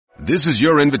This is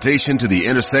your invitation to the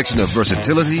intersection of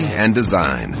versatility and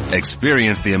design.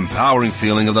 Experience the empowering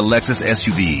feeling of the Lexus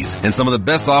SUVs and some of the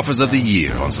best offers of the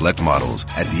year on select models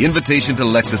at the Invitation to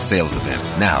Lexus sales event,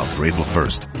 now through April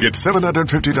 1st. Get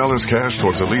 $750 cash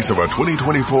towards the lease of a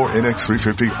 2024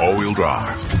 NX350 all-wheel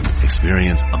drive.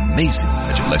 Experience amazing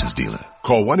at your Lexus dealer.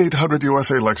 Call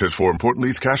 1-800-USA-LEXUS for important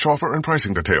lease cash offer and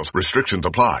pricing details. Restrictions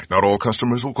apply. Not all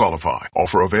customers will qualify.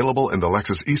 Offer available in the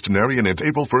Lexus Eastern area and it's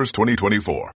April 1st,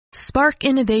 2024. Spark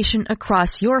innovation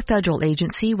across your federal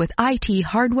agency with IT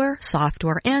hardware,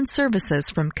 software, and services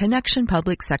from Connection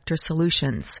Public Sector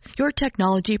Solutions. Your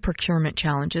technology procurement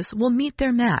challenges will meet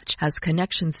their match as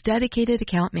Connection's dedicated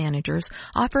account managers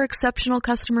offer exceptional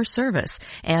customer service,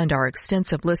 and our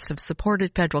extensive list of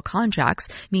supported federal contracts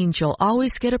means you'll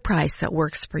always get a price that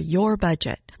works for your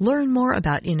budget. Learn more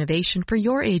about innovation for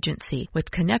your agency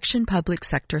with Connection Public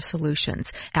Sector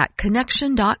Solutions at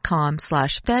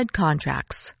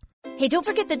connection.com/fedcontracts. Hey, don't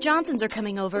forget the Johnsons are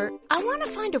coming over. I want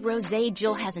to find a rosé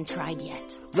Jill hasn't tried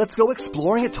yet. Let's go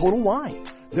exploring at Total Wine.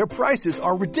 Their prices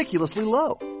are ridiculously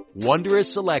low.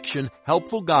 Wondrous selection,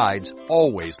 helpful guides,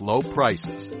 always low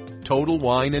prices. Total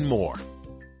Wine and more.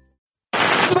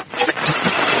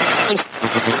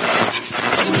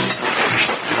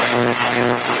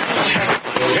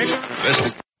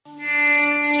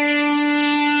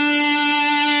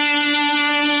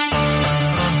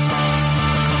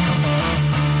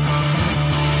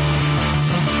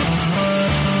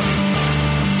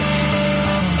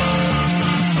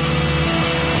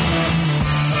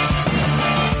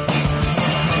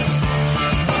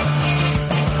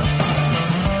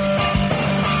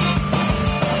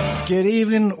 Good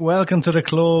evening, welcome to the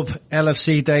club,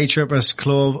 LFC Day Trippers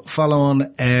Club,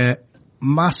 following a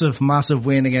massive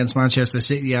win against Manchester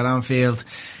City at Anfield.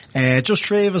 Just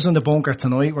three of us in the bunker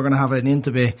tonight. We're going to have an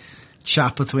intimate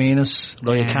chat between us.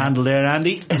 Light a candle there,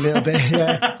 Andy. A little bit,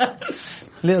 yeah.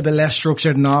 A little bit less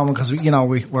structured than normal because we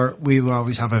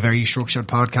always have a very structured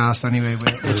podcast anyway with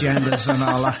agendas and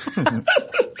all that.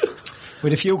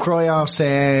 With a few cry-offs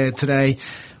today.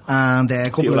 And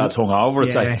a couple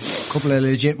of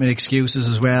legitimate excuses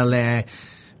as well. Ray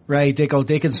Dicko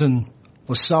Dickinson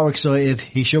was so excited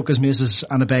he shook his missus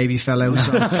and a baby fell out.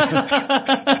 So.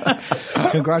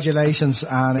 Congratulations,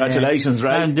 and congratulations,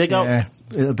 Ray Dicko,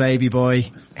 little baby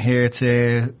boy here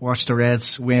to watch the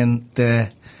Reds win the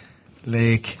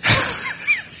league.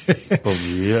 Oh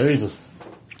Jesus!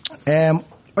 I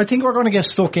think we're going to get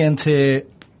stuck into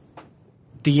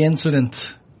the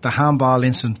incident. The handball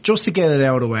incident, just to get it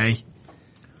out of the way,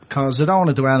 because I don't want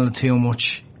to dwell on it too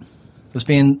much. There's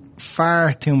been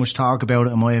far too much talk about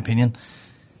it, in my opinion.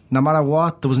 No matter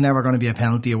what, there was never going to be a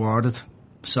penalty awarded.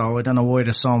 So I don't know why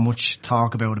there's so much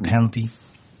talk about a penalty,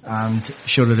 and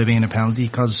should it have been a penalty,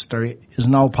 because there is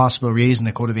no possible reason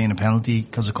it could have been a penalty,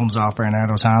 because it comes off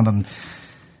Bernardo's hand, and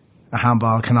a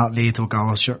handball cannot lead to a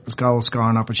goal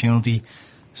scoring opportunity.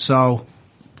 So,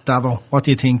 Davo, what do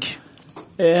you think?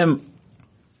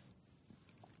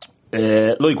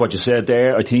 Like what you said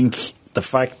there, I think the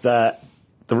fact that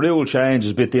the rule change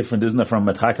is a bit different, isn't it, from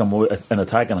an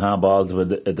attacking handball to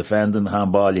a defending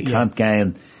handball. You can't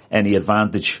gain any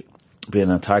advantage being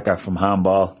an attacker from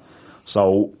handball.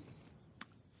 So,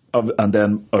 and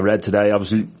then I read today,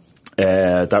 obviously,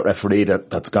 that referee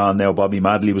that's gone now, Bobby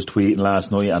Madley, was tweeting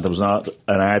last night, and there was an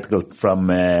article from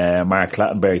Mark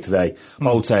Clattenburg today,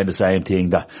 both saying the same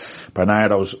thing, that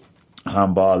Bernardo's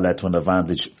handball led to an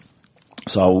advantage.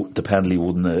 So the penalty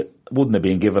wouldn't have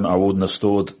been given, or wouldn't have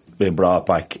stood, being brought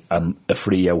back and a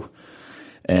free out.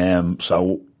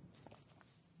 So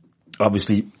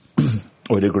obviously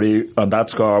I'd agree on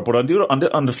that score. But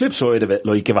on the flip side of it,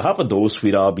 like, if it happened to us,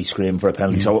 we'd all be screaming for a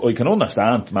penalty. So I can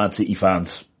understand Man City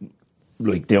fans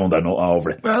like down their nut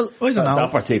over it. Well, I don't know. That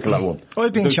particular one.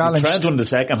 I've been challenged. The trend in the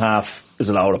second half is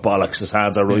a load of bollocks. His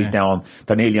hands are right down.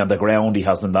 They're nearly on the ground. He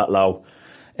has them that low.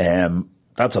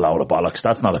 That's a load of bollocks.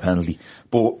 That's not a penalty.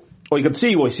 But I can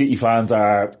see why City fans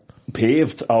are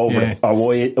paved over it, or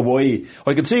why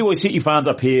I can see why City fans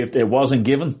are paved. It wasn't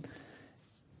given.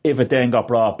 If it then got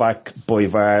brought back by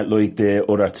VAR, like the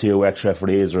other two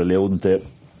ex-referees are alluding to,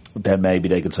 then maybe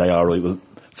they could say, all right, well,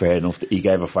 fair enough that he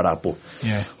gave it for that. But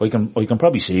I can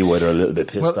probably see why they're a little bit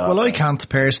pissed off. Well, I can't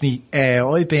personally.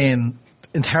 I've been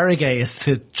interrogated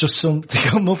to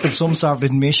come up with some sort of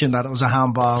admission that it was a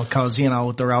handball, because, you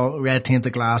know, the red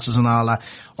tinted glasses and all that.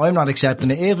 I'm not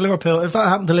accepting it. If that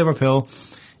happened to Liverpool,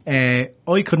 I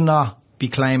could not be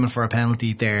claiming for a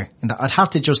penalty there. And I'd have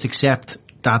to just accept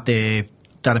that a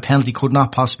penalty could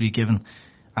not possibly be given.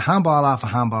 A handball off a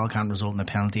handball can result in a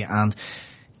penalty, and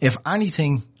if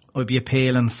anything, I'd be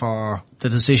appealing for the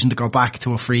decision to go back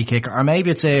to a free kick, or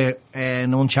maybe it's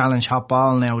an unchallenged hot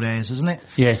ball nowadays, isn't it?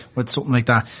 Yeah. With something like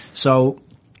that. So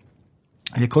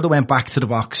you could have went back to the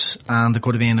box, and there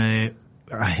could have been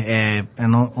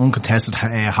an uncontested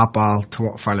hot ball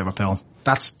for Liverpool.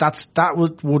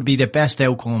 That would be the best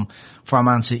outcome for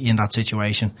Man City in that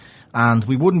situation, and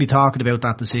we wouldn't be talking about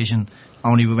that decision.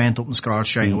 Only we went up and scored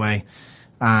straight away,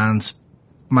 and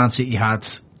Man City had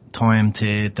time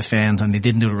to defend, and they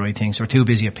didn't do the right thing, so they're too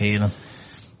busy appealing.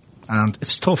 And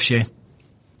it's tough shit.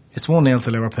 It's 1-0 to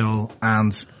Liverpool,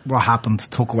 and what happened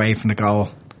took away from the goal.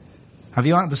 Have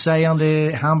you anything to say on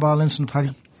the handball incident,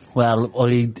 Paddy? Well,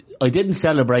 I didn't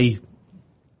celebrate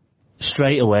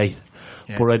straight away,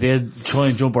 but I did try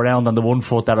and jump around on the one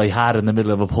foot that I had in the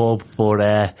middle of a pub.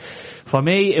 But for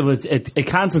me, it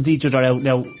cancelled each other out.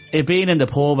 Now, it being in the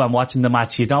pub and watching the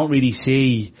match, you don't really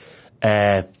see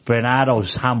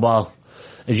Bernardo's handball.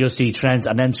 You just see Trent's,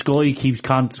 and then Sky keeps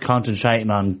concentrating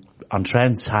on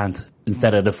Trent's hand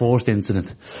instead of the first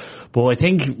incident. But I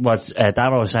think what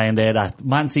Dara was saying there, that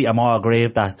Man City are more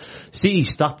aggrieved, that City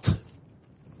stopped.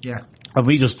 Yeah. And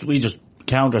we just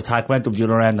counter-attack, went up the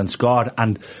other end and scored.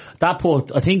 And that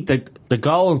I think that the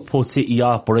goal put City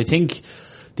off, but I think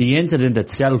the incident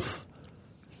itself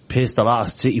pissed a lot of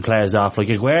City players off. Like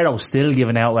Aguero was still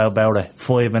giving out about it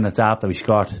 5 minutes after we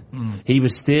scored. He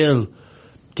was still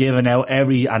giving out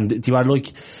and you are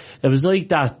like, it was like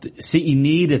that City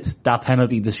needed that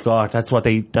penalty to score. That's what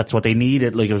they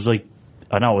needed. Like, it was like,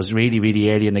 I know it was really, really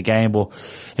early in the game, but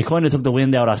it kind of took the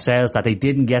wind out of ourselves that they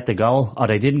didn't get the goal, or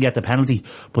they didn't get the penalty,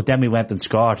 but then we went and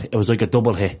scored. It was like a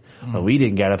double hit. Well, we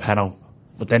didn't get a penalty,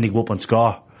 but then they go up and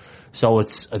score. So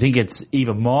I think it's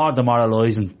even more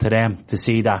demoralising to them to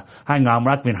see that, hang on,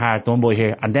 we're being hard done by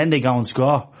here, and then they go and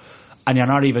score, and you're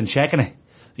not even checking it.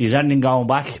 There's anything going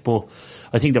back. But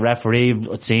I think the referee,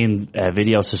 I'd seen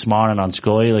videos this morning on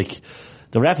Sky, like,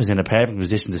 the ref is in a perfect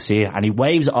position to see it, and he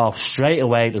waves it off straight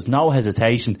away. There's no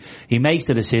hesitation. He makes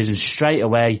the decision straight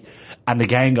away, and the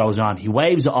game goes on. He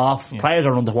waves it off, players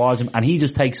are running towards him, and he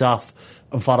just takes off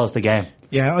and follows the game.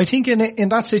 Yeah, I think in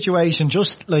that situation,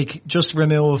 just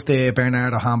remove the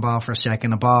Bernardo handball for a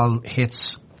second. The ball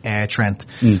hits Trent.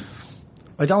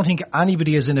 I don't think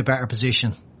anybody is in a better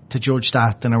position to judge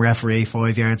that than a referee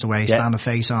 5 yards away, standing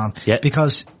face on,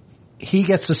 because he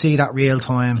gets to see that real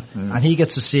time, and he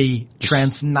gets to see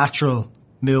Trent's natural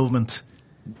movement.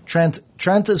 Trent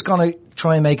is going to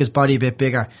try and make his body a bit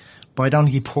bigger, but I don't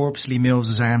think he purposely moves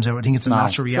his arms out. I think it's a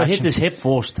natural reaction. So he hits his hip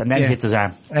first and then hits his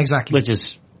arm. Exactly. Which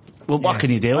is, well, what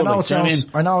can you do? I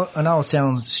know it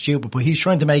sounds stupid, but he's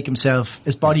trying to make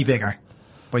his body bigger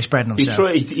by spreading himself.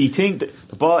 He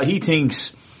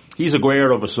thinks he's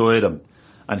Aguero beside him,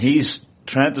 and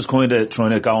Trent is kind of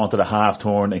trying to go onto the half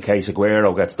turn in case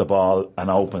Aguero gets the ball and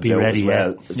opens out as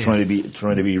well, trying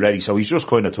to be ready. So he's just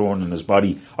kind of turning his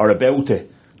body, or about to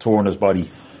turn his body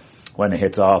when it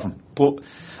hits off him. But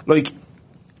like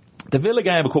the Villa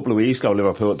game a couple of weeks ago,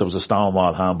 Liverpool, there was a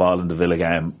Stonewall handball in the Villa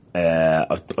game.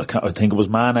 I think it was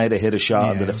Mane that hit a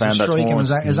shot, and the defender turns,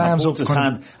 his arms up,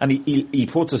 and he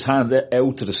puts his hand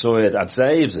out to the side and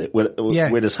saves it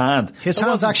with his hand. His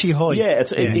hand's actually high.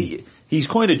 He's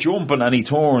kind of jumping and he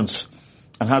turns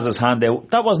and has his hand out.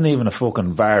 That wasn't even a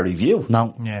fucking VAR review.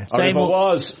 No. Yeah. Or if it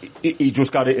was, he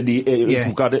just got it in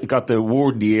the got the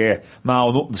word in the air.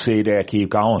 No, nothing to say there. Keep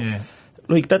going. Yeah.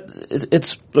 Like that.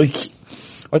 It's like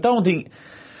I don't think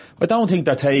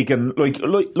they're taking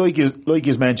like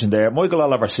you mentioned there. Michael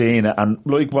Oliver seen it, and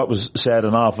like what was said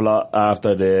an awful lot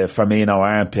after the Firmino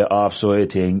armpit offside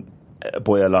thing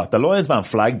by a lot. The linesman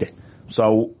flagged it,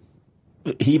 so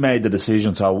he made the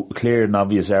decision. So clear and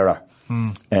obvious error.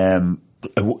 So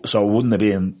it wouldn't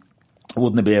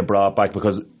have been brought back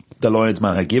because the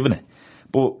linesman had given it.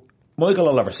 But Michael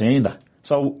Oliver seen that.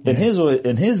 So in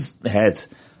his head,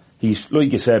 he's,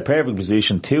 like you said, perfect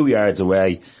position, 2 yards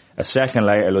away. A second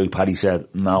later, like Paddy said,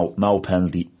 no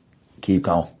penalty, keep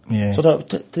going. Yeah. So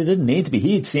there didn't need to be.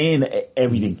 He'd seen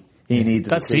everything he needed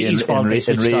to see in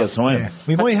real time. Yeah.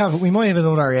 We might have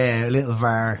another little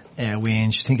VAR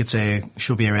whinge. I think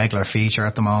should be a regular feature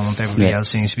at the moment. Everybody else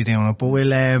seems to be doing it. But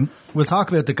we'll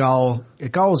talk about the goal.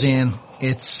 It goes in.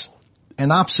 It's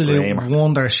an absolute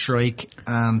wonder strike,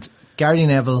 and Gary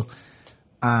Neville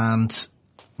and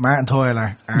Martin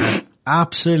Tyler are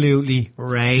absolutely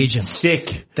raging.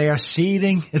 Sick. They are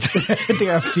seething. They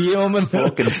are fuming.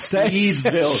 Fucking snapping.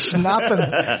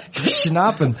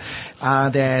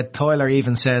 And Tyler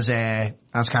even says,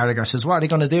 as Carragher says, what are they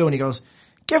going to do? And he goes,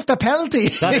 give the penalty.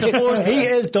 That's the first. He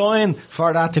is dying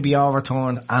for that to be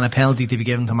overturned and a penalty to be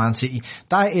given to Man City.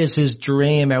 That is his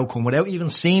dream outcome. Without even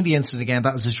seeing the incident again,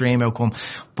 that was his dream outcome.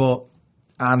 But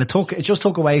and it just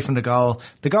took away from the goal.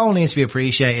 The goal needs to be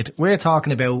appreciated. We're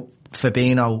talking about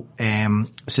Fabinho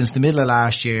since the middle of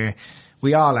last year.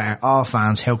 We all are, all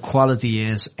fans, how quality he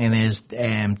is in his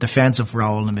defensive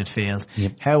role in the midfield.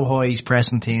 Yep. How high he's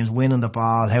pressing teams, winning the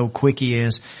ball, how quick he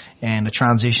is in the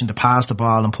transition to pass the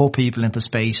ball and put people into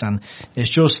space. And it's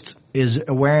just his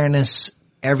awareness,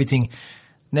 everything.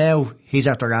 Now he's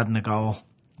after adding a goal.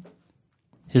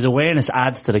 His awareness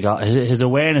adds to the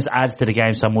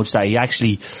game so much that he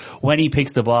actually, when he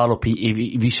picks the ball up,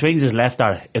 if he swings his left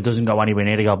arm, it doesn't go anywhere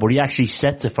near the goal, but he actually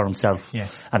sets it for himself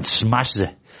and smashes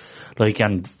it. I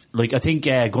think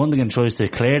Gundogan tries to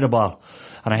clear the ball,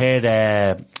 and I heard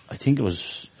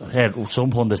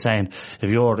some pundit saying,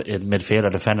 if you're in midfield or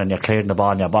defender and you're clearing the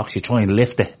ball in your box, you try and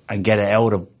lift it and get it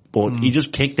out of, but he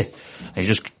just kicked it, and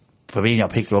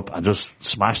Fabinho picked it up and just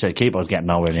smashed it. The keeper was getting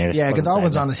nowhere near it. Yeah,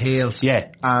 Gundogan's on his heels.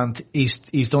 Yeah. And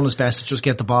he's done his best to just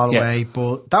get the ball away.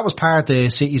 But that was part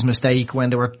of City's mistake when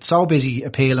they were so busy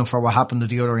appealing for what happened at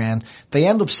the other end. They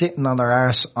end up sitting on their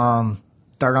arse on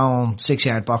their own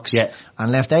 6-yard box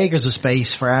and left acres of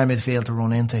space for our midfield to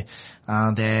run into.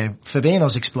 And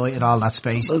Fabinho's exploited all that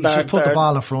space. He should put the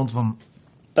ball in front of him.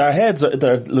 Their heads,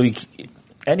 they're like,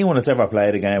 anyone that's ever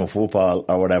played a game of football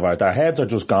or whatever, their heads are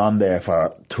just gone there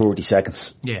for 30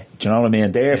 seconds. Yeah. Do you know what I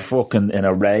mean? They're fucking in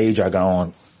a rage, are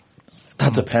going,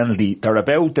 that's a penalty. They're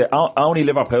about to, only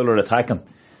Liverpool are attacking.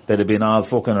 They'd have been all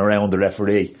fucking around the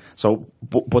referee. So,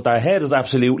 but their head is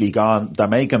absolutely gone. They're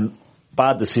making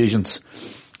bad decisions,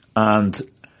 and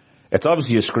it's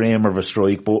obviously a screamer of a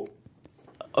strike, but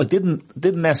I didn't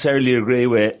necessarily agree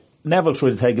with Neville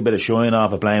tried to take a bit of shine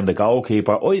off and blame the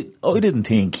goalkeeper. I didn't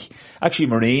think, actually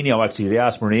they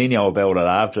asked Mourinho about it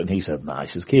after, and he said, nah,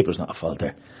 his keeper's not at fault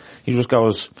there. He just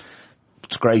goes,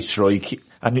 it's a great strike,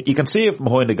 and you can see it from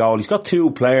behind the goal. He's got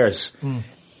two players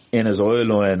in his eye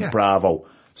line, Bravo.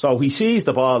 So he sees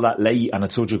the ball that late and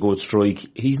it's such a good strike.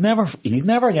 He's never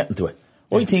getting to it.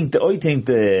 I think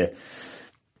the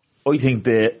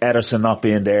Ederson not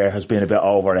being there has been a bit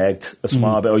over-egged, a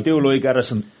small bit. I do like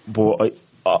Ederson, but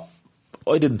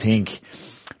I didn't think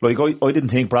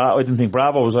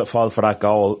Bravo was at fault for that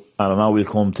goal, and I know we'll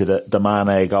come to the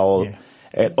Mane goal. Yeah.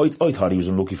 I thought he was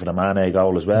unlucky for the Mane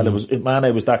goal as well.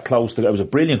 Mane was that close to it. It was a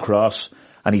brilliant cross,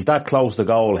 and he's that close to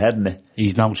goal heading it.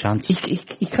 He's no chance.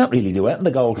 He can't really do it in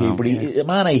the goalkeeper.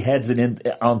 Mane heads it in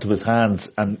onto his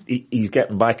hands, and he's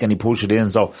getting back and he pushes it in.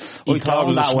 So he's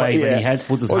thought that way when he heads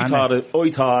puts his hand I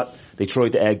thought they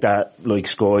tried to egg that like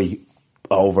Sky.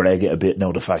 Over-egg it a bit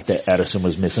now, the fact that Ederson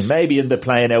was missing. Maybe in the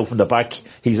playing out from the back,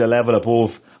 he's a level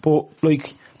above. But,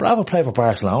 like, Bravo played for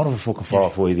Barcelona for fucking 4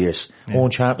 or 5 years. Won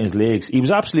Champions Leagues. He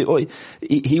was absolutely,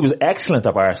 he was excellent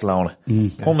at Barcelona.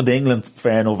 Coming to England,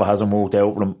 fair enough, it hasn't worked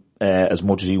out for him as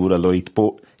much as he would have liked.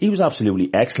 But he was absolutely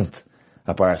excellent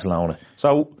at Barcelona.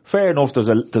 So, fair enough, there's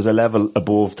a level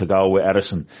above to go with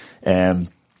Ederson.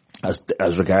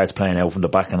 As regards playing out from the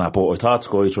back and that, but I thought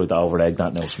Sky tried to over-egg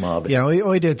that now small bit. Yeah,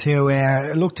 I did too.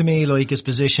 It looked to me like his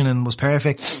positioning was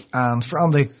perfect, and from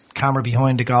the camera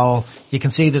behind the goal, you can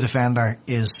see the defender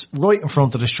is right in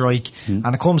front of the strike, and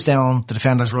it comes down the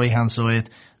defender's right hand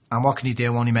side, and what can he do?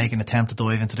 Only make an attempt to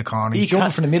dive into the corner. He's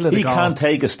jumping from the middle of the goal. He can't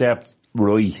take a step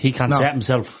right. He can't set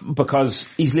himself. Because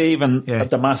he's leaving at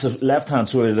the massive left-hand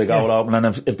side of the goal open, and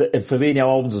if Fabinho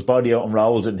opens his body out and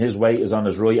rolls it and his weight is on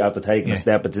his right after taking a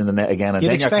step, it's in the net again, and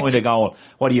then you're kind of going,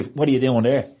 what are you doing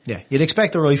there? Yeah, you'd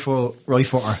expect a right footer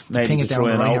to ping it down the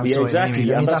right-hand side. Exactly,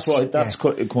 anyway. and that's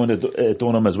kind of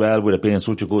done him as well, with it being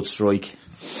such a good strike.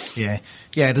 Yeah,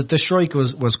 the strike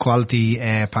was quality,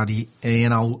 Paddy.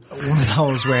 One of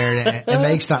those where it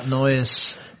makes that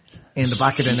noise in the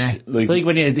back of the net. It's like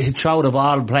when you throw the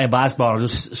ball and play basketball, it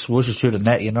just swooshes through the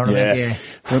net, you know what I mean? Yeah.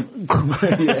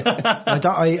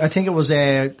 I think it was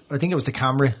the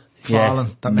camera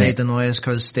falling that made the noise,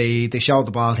 because they showed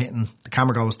the ball hitting, the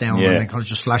camera goes down and it kind of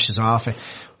just flashes off it.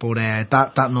 But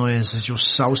that noise is just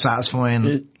so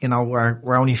satisfying. You know,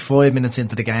 we're only 5 minutes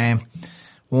into the game,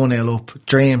 1-0 up,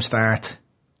 dream start.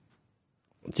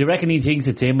 Do you reckon he thinks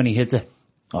it's him when he hits it?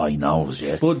 Oh, he knows,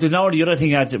 yeah. But the other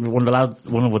thing, one of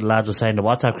the lads was saying in the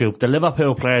WhatsApp group, the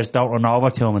Liverpool players don't run over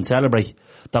to him and celebrate.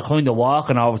 They're kind of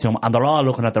walking over to him, and they're all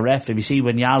looking at the ref. If you see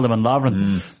Wijnaldum and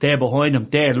Lovren, they're behind him,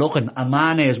 they're looking, and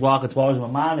Mane is walking towards him,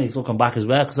 and Mane is looking back as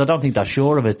well, because I don't think they're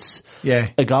sure if it's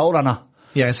a goal or not.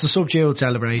 Yeah, it's a subdued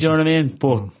celebration. Do you know what I mean?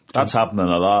 But that's happening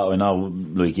a lot. I know,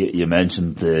 like you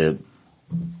mentioned the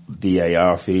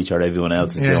VAR feature, everyone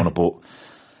else is doing it, but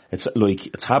it's like,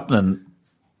 it's happening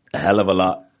a hell of a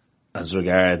lot as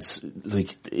regards,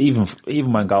 like, even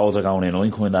when goals are going in, I'm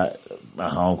kind of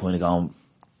at home kind of going,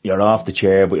 you're off the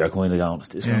chair, but you're kind of going,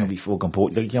 this is going to be fucking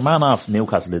put. Like, your man off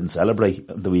Newcastle didn't celebrate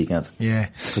the weekend. Yeah.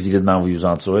 Because he didn't know he was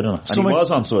onside on it. And he was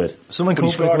onside. Someone he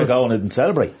scored a goal and didn't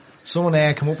celebrate. Someone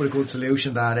come up with a good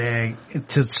solution that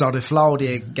to sort of flow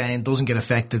the game doesn't get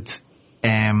affected.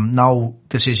 No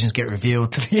decisions get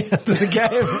reviewed to the end of the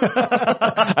game.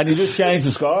 And you just change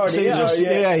the score. So you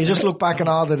just look back on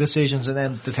all the decisions and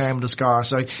then determine the score.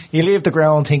 So you leave the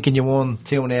ground thinking you won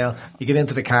 2-0, you get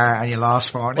into the car and you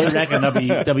lost 4-0. I reckon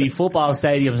there'll be football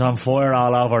stadiums on fire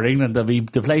all over England.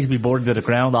 The place will be burned to the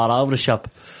ground all over the shop.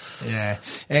 Yeah.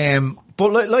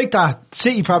 But like that,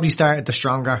 City probably started the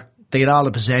stronger. They had all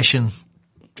the possession.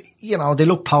 You know, they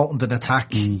look potent in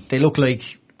attack. They look like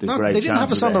they didn't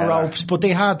have us on the ropes, but they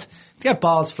had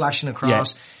balls flashing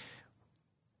across.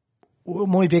 Yeah.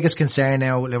 My biggest concern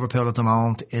now with Liverpool at the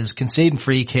moment is conceding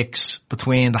free kicks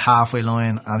between the halfway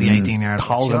line and the 18-yard line.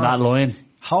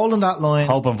 Holding that line.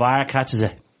 Hoping VAR catches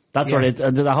it. That's what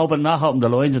they're hoping, not hoping the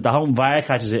lines, they're hoping VAR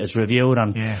catches it, it's reviewed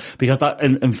because that,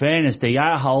 in fairness, they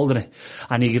are holding it,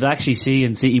 and you could actually see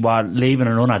in City were leaving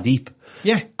a runner deep.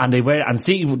 Yeah. And they were, and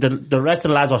City, the rest of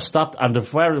the lads were stopped, and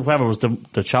whoever was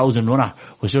the chosen runner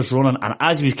was just running, and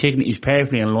as he was kicking it, he was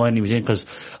perfectly in line, he was in, because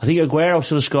I think Aguero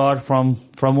should have scored from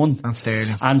one. And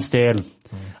Sterling.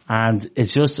 And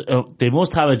it's just, they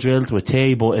must have a drill to a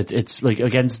T, but it's like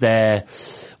against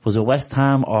was it West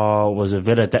Ham or was it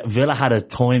Villa? Villa had it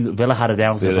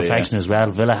down to perfection as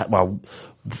well. Villa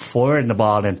firing the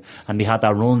ball in, and they had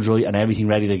that runs right and everything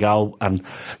ready to go, and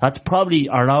that's probably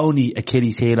our only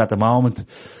Achilles heel at the moment.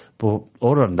 But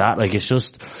other than that, like, it's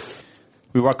just,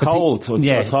 we were cold.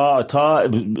 I thought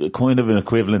it was kind of an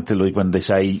equivalent to like when they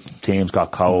say teams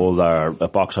got cold or a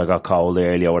boxer got cold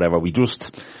early or whatever. We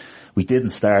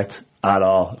didn't start at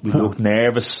all. We looked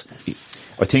nervous.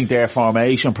 I think their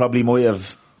formation probably might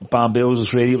have bamboozled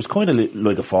us really. It was kind of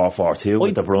like a 4-4-2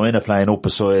 with De Bruyne playing up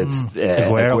beside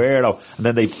Aguero. And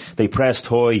then they pressed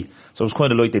high. So it was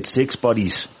kind of like they'd six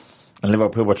bodies and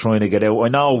Liverpool were trying to get out. I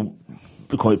know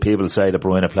people say De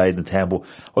Bruyne played in 10, but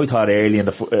I thought early in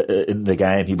the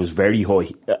game he was very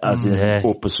high, as in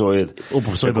up beside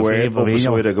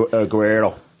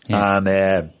Aguero. Yeah.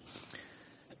 And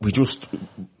we just,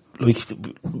 like,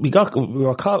 we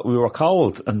were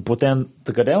cold, but then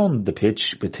to go down the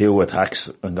pitch with two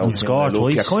attacks and go score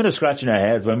twice. You're kind of scratching your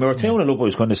head. When we were 2-0 up, I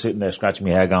was kind of sitting there scratching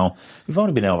my head going, we've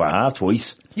only been over half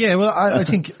twice. Yeah, well, I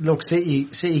think, look,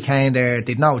 City came there,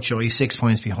 they'd no choice, 6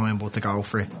 points behind, but to go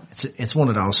for it. It's one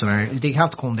of those scenarios. They have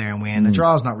to come there and win. The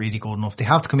draw's not really good enough. They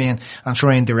have to come in and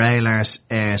try and derail our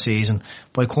season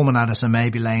by coming at us and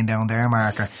maybe laying down their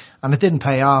marker. And it didn't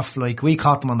pay off. Like, we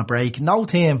caught them on the break. No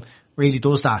team really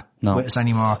does that with us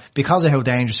anymore because of how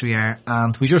dangerous we are,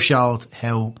 and we just showed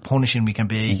how punishing we can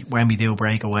be when we do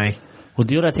break away. Well,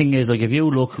 the other thing is, like, if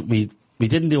you look, we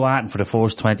didn't do anything for the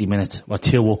first 20 minutes. We're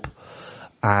 2 up,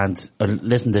 and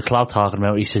listen to Klopp talking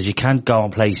about it. He says you can't go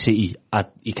and play City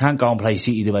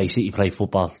the way City play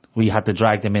football. We had to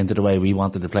drag them into the way we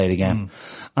wanted to play the game,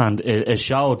 and it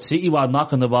showed. City were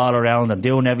knocking the ball around and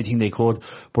doing everything they could,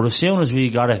 but as soon as we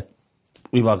got it,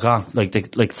 we were gone. Like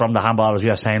from the handballers, we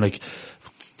were saying, like,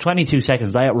 22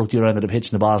 seconds later, look the other end of the pitch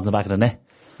and the ball's in the back of the net.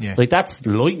 Yeah. Like, that's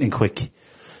lightning quick. Do you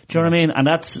know what I mean? And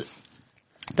that's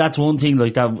one thing,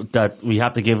 like, that we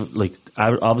have to give, like,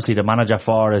 obviously the manager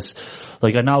for is,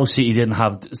 like, I know City didn't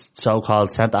have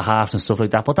so-called centre halves and stuff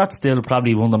like that, but that's still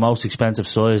probably one of the most expensive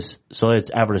sides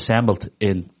ever assembled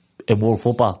in world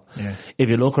football. Yeah. If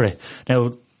you look at it.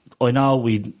 Now, I know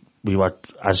we were,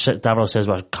 as Davros says,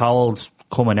 we're cold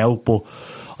coming out, but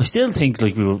I still think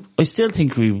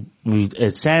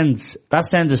it sends a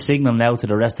signal now to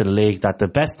the rest of the league that the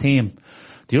other best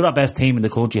team in the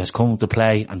country has come to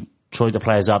play and tried to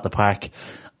play us out the park,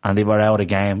 and they were out of the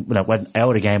game. Well, went out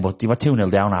of the game, but they were 2-0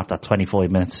 down after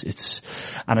 25 minutes.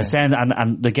 And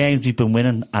the games we've been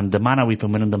winning and the manner we've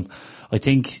been winning them, I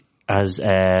think, as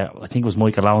I think it was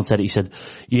Michael Owen said, he said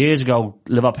years ago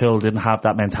Liverpool didn't have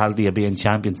that mentality of being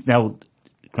champions. Now,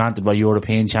 granted, we're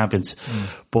European champions,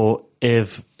 but if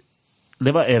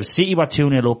City were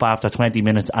 2-0 up after 20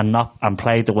 minutes and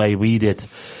played the way we did,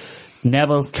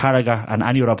 Neville, Carragher and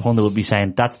any other pundit would be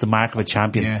saying that's the mark of a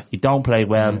champion. Yeah. You don't play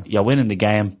well, you're winning the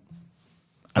game.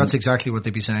 That's exactly what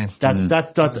they'd be saying. I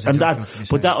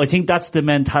think that's the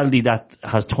mentality that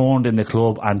has turned in the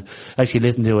club. And actually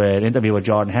listened to an interview with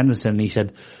Jordan Henderson, and he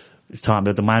said, talking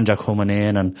about the manager coming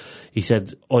in, and he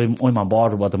said, I'm on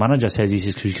board with what the manager says. He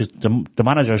says, because the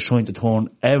manager is trying to turn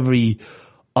every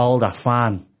older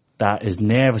fan that is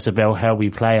nervous about how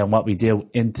we play and what we do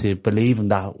into believing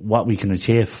that what we can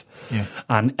achieve. Yeah.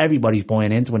 And everybody's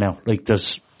buying into it now. Like, the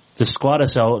squad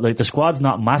is the squad's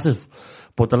not massive,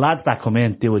 But the lads that come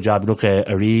in do a job. Look at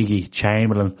Origi,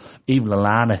 Chamberlain, even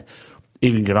Lallana,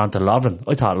 even get on to Lovren.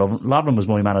 I thought Lovren was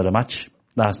my man of the match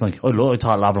last night. I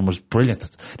thought Lovren was brilliant.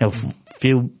 Now,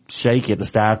 few shaky at the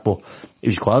start, but it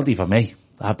was quality for me,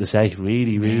 I have to say.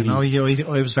 Really.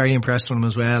 I was very impressed with him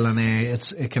as well, and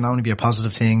it can only be a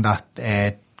positive thing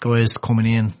that guys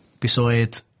coming in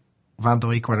beside Van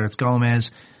Dijk, whether it's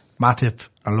Gomez, Matip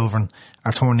or Lovren,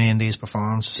 are turning in these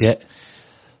performances. Yeah.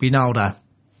 We know that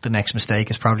the next mistake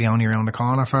is probably only around the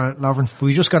corner for Lovren. But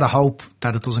we just got to hope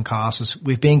that it doesn't cost us.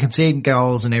 We've been conceding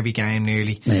goals in every game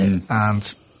nearly,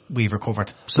 and we've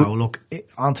recovered. So look,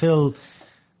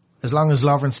 as long as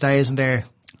Lovren stays in there,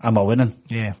 am I winning?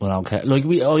 Yeah. Well, okay. Like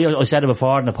I said it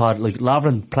before in the pod, like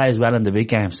Lovren plays well in the big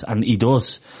games, and he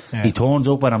does. Yeah. He turns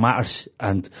up when it matters,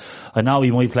 and I know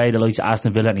he might play the likes of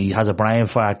Aston Villa and he has a brain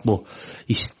fart, but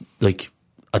he's like,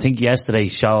 I think yesterday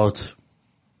showed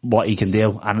what he can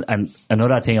do. And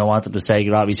another thing I wanted to say,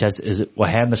 Robbie says, is with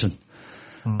Henderson.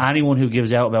 Anyone who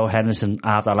gives out about Henderson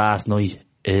after last night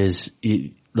is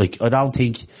like, I don't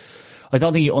think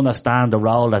you understand the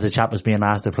role that the chap is being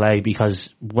asked to play,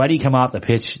 because when he came off the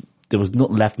pitch, there was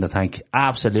nothing left in the tank.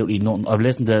 Absolutely nothing. I've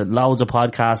listened to loads of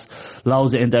podcasts,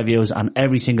 loads of interviews, and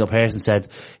every single person said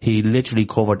he literally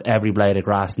covered every blade of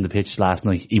grass in the pitch last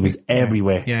night. He was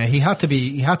everywhere. Yeah, he had to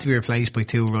be replaced by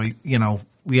two right,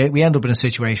 we end up in a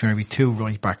situation where we two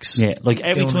right backs. Yeah, like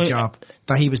every time the job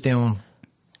that he was doing.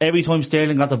 Every time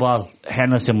Sterling got the ball,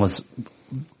 Henderson was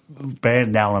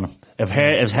bearing down on him. If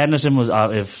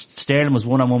Sterling was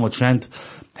 1-on-1 with Trent,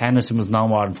 Henderson was no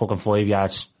more than fucking 5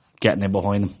 yards getting in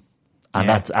behind him.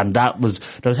 And there was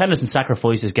Henderson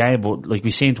sacrificed his game, but like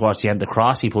we seen towards the end, the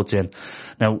cross he puts in.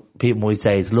 Now, people might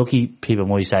say it's lucky, people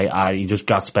might say, he just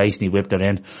got space and he whipped it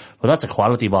in. But that's a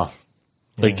quality ball.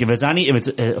 Like if it's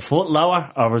a foot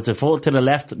lower or if it's a foot to the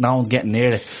left, no one's getting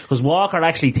near it. Because Walker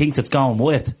actually thinks it's going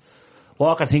wide.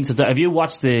 Walker thinks it's, if you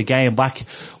watch the game back,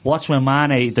 watch when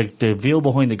Mane, the view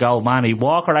behind the goal,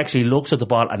 Walker actually looks at the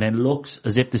ball and then looks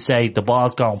as if to say the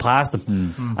ball's going past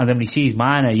him. And then when he sees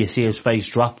Mane, you see his face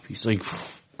drop. He's like,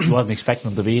 he wasn't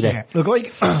expecting him to be there. Yeah.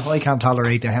 Look, I can't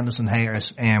tolerate the Henderson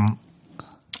haters. They're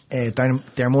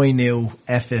my new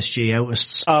FSG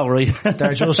outists. Oh, right.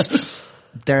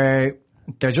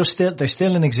 They're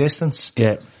still in existence.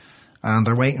 Yeah. And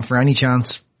they're waiting for any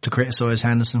chance to criticise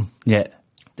Henderson. Yeah.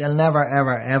 They'll never,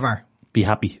 ever, ever be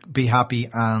happy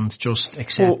and just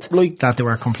accept that they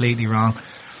were completely wrong.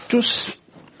 Just,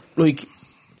 like,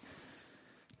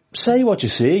 say what you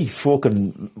see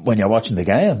fucking when you're watching the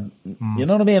game. You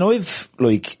know what I mean? I'm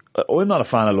not a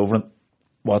fan of Lovren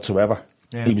whatsoever.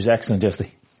 Yeah. He was excellent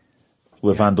yesterday.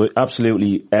 With Van Dijk,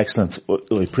 absolutely excellent.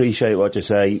 I appreciate what you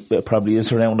say. It probably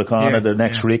is around the corner, the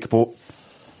next Rick, but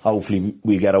hopefully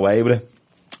we get away with it.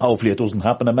 Hopefully it doesn't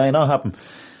happen. It may not happen.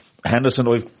 Henderson,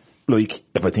 if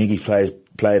I think he played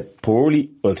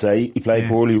poorly, I'll say he played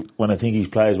poorly. When I think he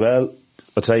plays well,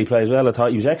 I'd say he plays well. I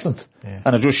thought he was excellent. Yeah.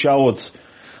 And it just showed,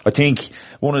 I think,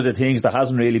 one of the things that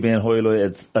hasn't really been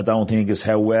highlighted, I don't think, is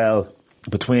how well,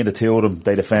 between the two of them,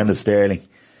 they defended Sterling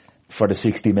for the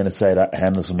 60 minutes that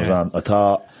Henderson was on.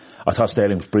 I thought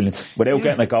Sterling was brilliant. Without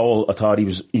getting a goal, I thought he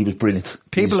was brilliant.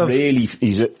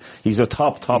 He's a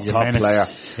top player.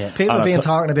 Yeah. People have been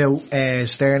talking about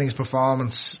Sterling's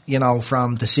performance,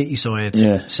 from the City side,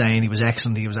 saying he was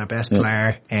excellent, he was our best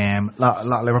player. A lot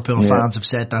of Liverpool fans have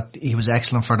said that he was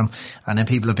excellent for them, and then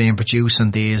people have been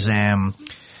producing these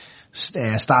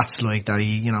stats like that.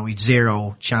 He'd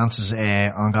zero chances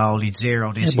on goal, he'd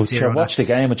zero this, he'd zero that. Watch the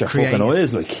game with your fucking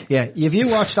eyes, like. Yeah, if you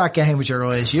watch that game with your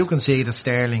eyes, you can see that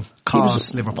Sterling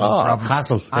caused Liverpool problems.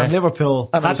 Hassle. And Liverpool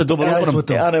had to double up with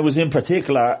them. And it was in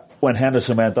particular when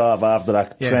Henderson went off after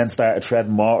that. Trent started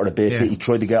treading water a bit. He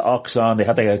tried to get Ox on. They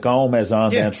had to get Gomez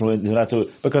on.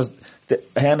 Because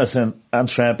Henderson and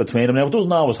Trent between them. Now, it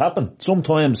doesn't always happen.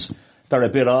 Sometimes they're a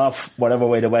bit off, whatever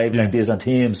way the wavelength is on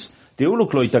teams. They all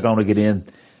look like they're going to get in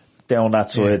down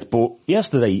that side. But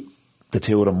yesterday, the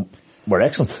two of them were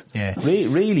excellent. Yeah.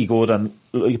 Really good. And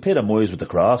you pay them eyes with the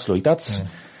cross. That's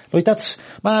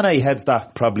Mane heads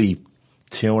that probably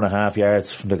 2.5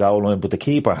 yards from the goal line, but the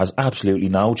keeper has absolutely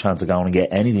no chance of going and get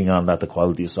anything on that. The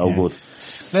quality is so good.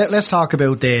 Let's talk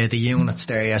about the units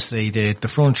there yesterday. The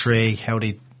front three, how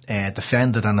they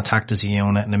defended and attacked as a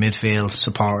unit, and the midfield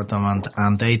supported them,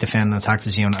 and they defended and attacked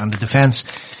as a unit, and the defence,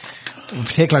 in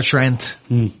particular Trent,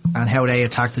 and how they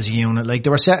attacked as a unit. Like, they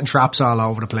were setting traps all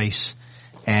over the place.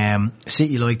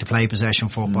 City like to play possession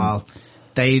football.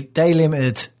 They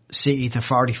limited City to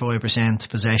 45%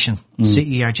 possession.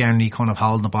 City are generally kind of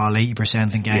holding the ball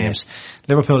 80% in games.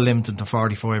 Liverpool limited to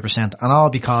 45%, and all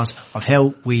because of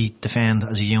how we defend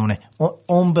as a unit.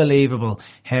 Unbelievable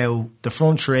how the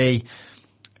front three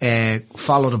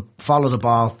follow the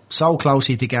ball so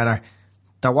closely together.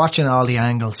 They're watching all the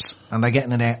angles and they're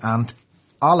getting it out, and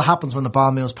all that happens when the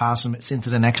ball moves past them, it's into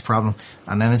the next problem,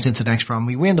 and then it's into the next problem.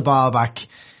 We win the ball back.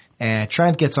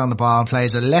 Trent gets on the ball and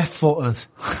plays a left-footed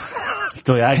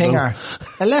pinger.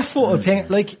 A left-footed pinger.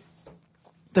 Like,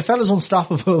 the fella's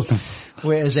unstoppable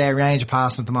with his range of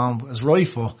passing at the moment, his right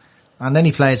foot. And then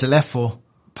he plays a left foot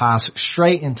pass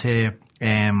straight into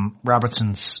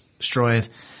Robertson's stride.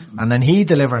 And then he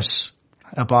delivers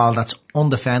a ball that's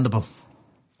undefendable.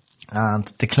 And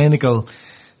the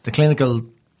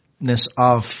clinicalness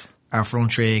of our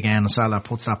front three again, Salah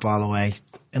puts that ball away.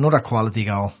 Another quality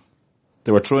goal.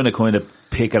 They were trying to kind of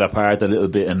pick it apart a little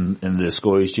bit in the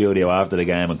Sky studio after the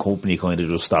game, and company kind of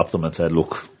just stopped them and said,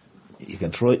 look, you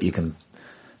can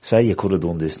say you could have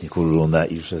done this and you could have done that.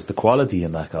 He says the quality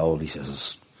in that goal, he says,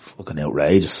 is fucking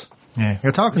outrageous. Yeah,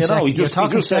 you're talking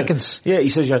seconds. Yeah, he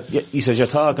says you're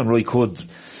talking right. Could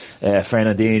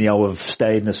Fernandinho have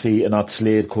stayed in his feet and not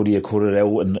slid? Could he have cut it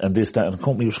out and this, that? And the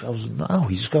company just goes, no.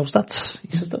 He just goes, that's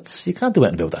you can't do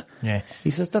anything about that. Yeah.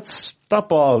 He says that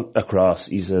ball across,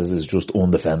 he says, is just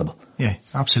undefendable. Yeah,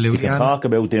 absolutely. You can talk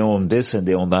about doing this and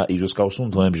doing that. He just goes,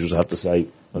 sometimes you just have to say,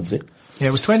 that's it. Yeah,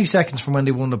 it was 20 seconds from when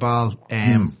they won the ball,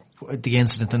 the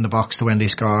incident in the box to when they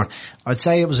scored. I'd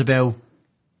say it was about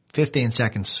 15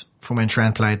 seconds from when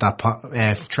Trent played that,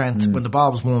 when the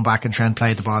ball was won back and Trent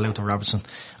played the ball out to Robertson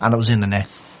and it was in the net.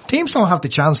 Teams don't have the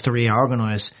chance to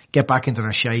reorganise, get back into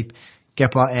their shape,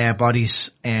 get bodies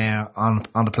on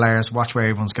the players, watch where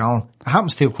everyone's going. It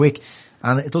happens too quick,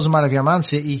 and it doesn't matter if you're Man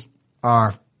City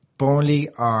or Burnley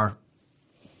or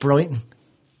Brighton.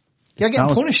 You're getting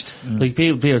punished. Like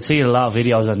people see a lot of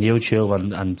videos on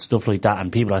YouTube and stuff like that,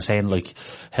 and people are saying, like,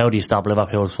 how do you stop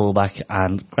Liverpool's fullback?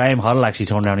 And Graham Hoddle actually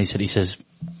turned around and he says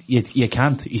you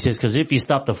can't. He says, because if you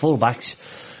stop the fullbacks,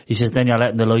 he says, then you're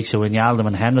letting the likes of Wijnaldum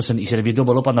and Henderson. He said, if you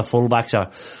double up on the fullbacks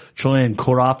or try and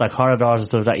cut off their corridors and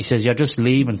stuff like that, he says, you're just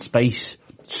leaving space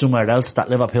somewhere else that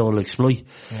Liverpool will exploit.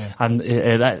 Yeah.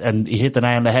 And he hit the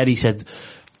nail on the head. He said,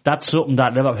 that's something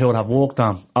that Liverpool have worked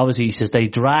on. Obviously, he says, they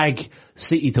drag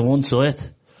City to one side.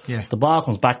 Yeah. The ball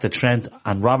comes back to Trent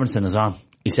and Robertson is on.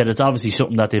 He said it's obviously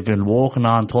something that they've been working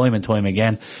on time and time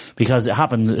again, because it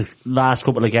happened the last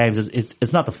couple of games.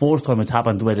 It's not the first time it's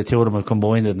happened where the two of them have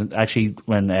combined, and actually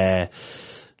when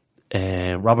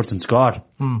Robertson scored.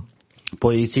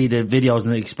 But you see the videos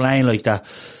and they explain like that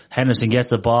Henderson gets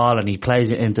the ball and he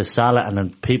plays it into Salah, and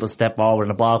then people step over and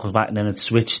the ball comes back and then it's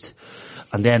switched,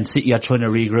 and then City are trying to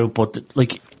regroup. But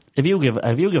like, if you give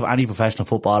any professional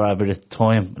footballer a bit of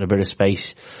time and a bit of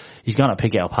space, he's gonna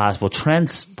pick out a pass. But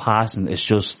Trent's passing is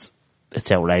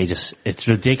it's outrageous. It's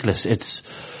ridiculous.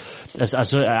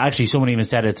 Actually, someone even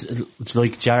said it's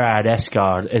like Gerrard-esque,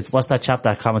 or what's that chap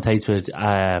that commentates with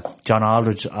John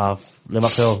Aldridge of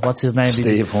Liverpool? What's his name?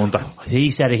 Steve Hunter. He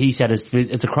said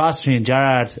it's a cross between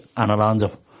Gerrard and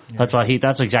Alonso. Yeah.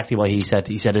 That's exactly what he said.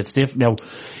 He said it's different. Now,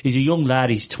 he's a young lad.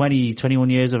 He's 21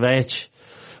 years of age.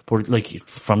 But like,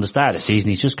 from the start of the season,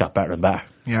 he's just got better and better.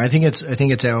 Yeah, I think it's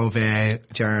out of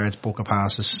Gerrard's book of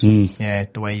passes. Yeah,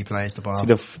 the way he plays the ball. See,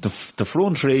 the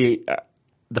front three,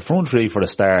 for the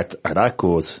start are that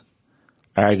good,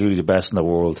 arguably the best in the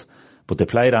world, but they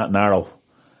play that narrow.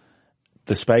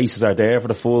 The spaces are there for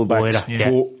the full-backs. Yeah.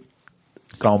 But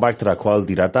going back to that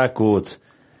quality, they're that good.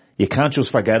 You can't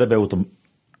just forget about them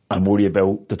and worry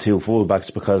about the two full-backs,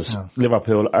 because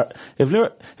Liverpool are, if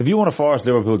you want to force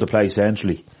Liverpool to play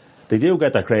centrally, they do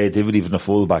get that creativity from the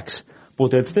full-backs,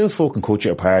 but they'd still fucking cut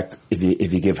you apart if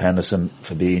you give Henderson,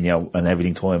 Fabinho and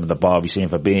everything time and the ball. We've seen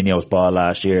Fabinho's ball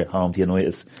last year, home to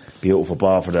United, beautiful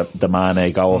ball for the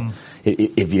Mane goal.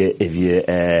 If you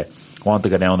want to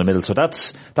go down the middle. So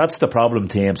that's the problem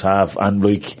teams have, and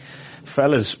like,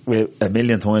 fellas with a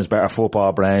million times better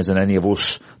football brains than any of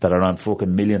us that are on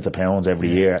fucking millions of pounds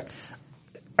every year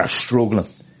are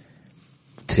struggling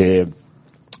to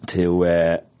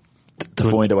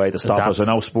find a way to stop us. I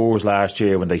know Spurs last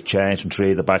year, when they changed from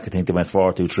 3 at the back, I think they went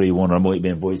 4-2-3-1, or it might have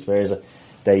been vice versa.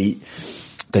 They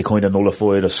kind of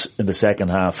nullified us in the second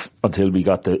half until we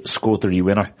got the scuttery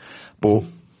winner. But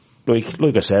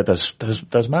like I said,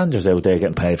 there's managers out there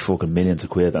getting paid fucking millions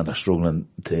of quid and they're struggling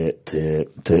to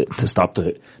stop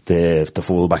the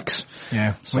fullbacks.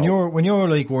 Yeah. So, when you're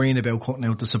like worrying about cutting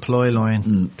out the supply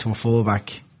line to a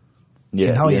fullback, you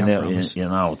know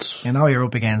you're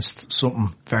up against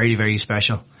something very, very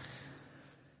special.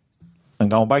 And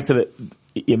going back to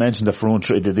you mentioned the front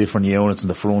three, the different units in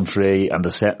the front three and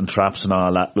the setting traps and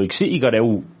all that. Like, City got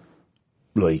out,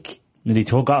 like... He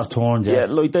got his turns, yeah.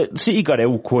 Like, City got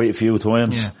out quite a few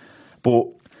times. Yeah.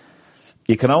 But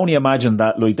you can only imagine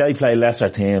that, like, they play lesser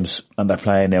teams and they're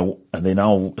playing out and they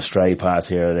know a stray pass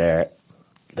here or there,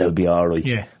 they'll be alright.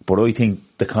 Yeah. But I think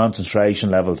the concentration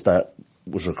levels that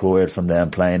was required from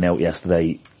them playing out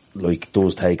yesterday, like,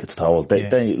 does take its toll.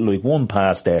 They like, one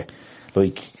pass there,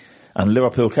 like... And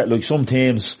Liverpool, like some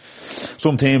teams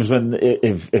when,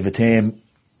 if a team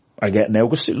are getting out,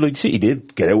 because like City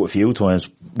did get out a few times,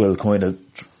 will kind of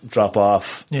drop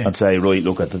off and say, right,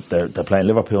 look, they're playing.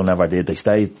 Liverpool never did. They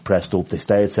stayed pressed up, they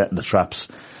stayed setting the traps.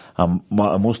 I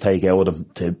must take out of them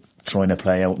to trying to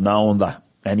play out, knowing that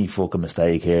any fucking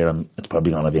mistake here and it's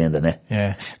probably going to be in the net.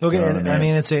 Yeah. Look, I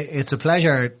mean, it's a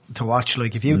pleasure to watch.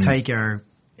 Like, if you take your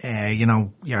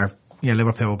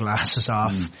Liverpool glasses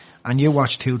off, and you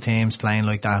watch two teams playing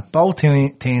like that, both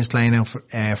teams playing out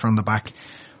from the back,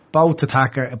 both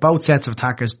sets of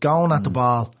attackers going at the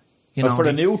ball, you know, for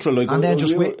the neutral, like, and then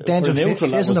just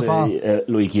fizzing the ball.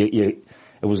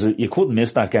 You couldn't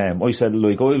miss that game. I said,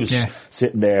 like, I was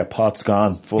sitting there, pots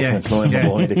gone, fucking climbing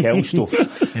behind the couch stuff,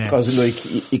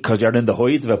 because you're in the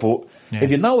height of it. But if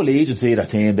you know allegiance to either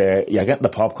team there, you're getting the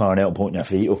popcorn out and putting your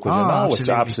feet up, because you know it's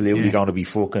absolutely going to be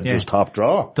fucking just top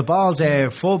draw. The ball's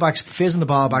fullbacks fizzing the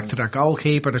ball back to their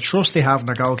goalkeeper, the trust they have in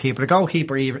their goalkeeper. The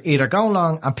goalkeeper either going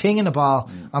along and pinging the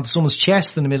ball onto someone's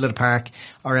chest in the middle of the park,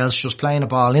 or else just playing the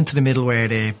ball into the middle where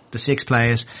the six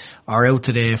players are out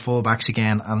to the fullbacks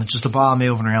again, and it's just the ball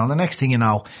moving around. The next thing you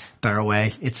know, they're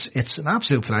away. It's an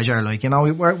absolute pleasure. Like, you know,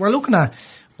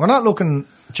 we're not looking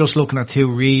at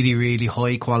two really, really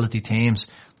high quality teams.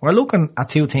 We're looking at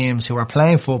two teams who are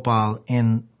playing football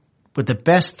with the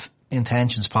best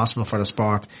intentions possible for the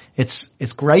sport. It's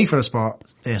great for the sport.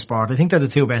 I think they're the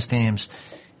two best teams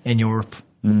in Europe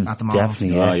at the moment.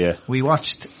 Definitely, We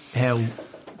watched how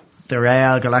the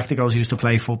Real Galacticos used to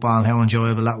play football and how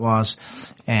enjoyable that was.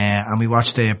 And we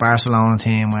watched the Barcelona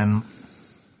team when,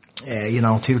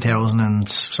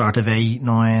 2008,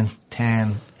 9,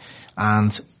 10,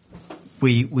 and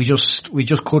we just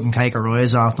couldn't take our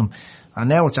eyes off them. And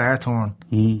now it's our turn.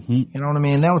 Mm-hmm. You know what I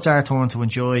mean? Now it's our turn to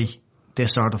enjoy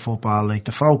this sort of football. Like,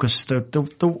 the focus,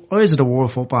 the eyes of the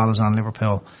world football is on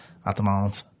Liverpool at the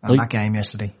moment. And that game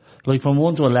yesterday. Like, from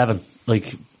 1 to 11,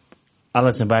 like,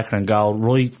 Alisson Becker and goal,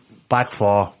 right back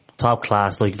four, top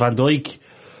class. Like, Van Dijk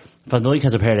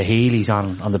has a pair of Heelys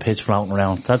on the pitch floating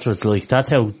around. That's what it's like.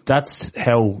 That's how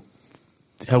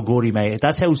good he made it.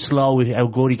 That's how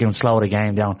good he can slow the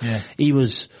game down. Yeah. He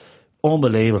was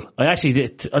unbelievable. I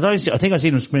think I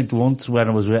seen him sprint once when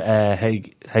it was with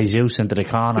Jesus into the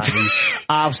corner. He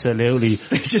absolutely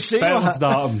bounced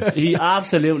on him. He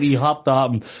absolutely hopped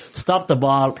on him, stopped the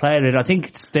ball, played it. I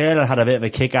think Sterling had a bit of a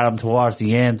kick at him towards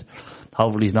the end.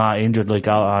 Hopefully he's not injured, like, he's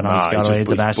got away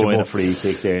international. A free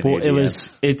kick there. But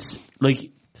it's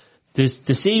like,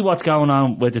 to see what's going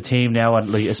on with the team now, and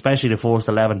like, especially the first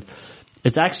 11,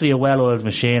 it's actually a well-oiled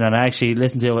machine. And I actually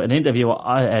listened to an interview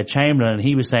with Chamberlain, and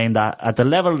he was saying that at the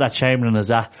level that Chamberlain is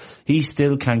at, he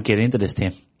still can't get into this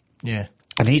team. Yeah.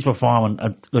 And he's performing,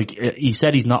 like, he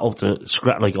said he's not up to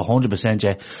scratch, like, 100%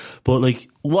 yet. But, like,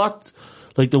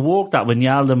 the work that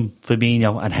Wijnaldum,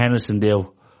 Fabinho and Henderson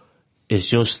do is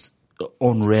just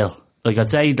unreal. Like, I'd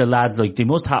say the lads, like, they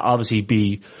must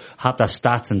obviously have their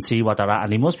stats and see what they're at,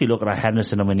 and they must be looking at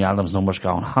Henderson and Wijnaldum's numbers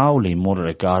going, holy mother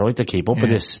of God, I have to keep up with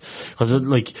this. Because,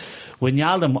 like,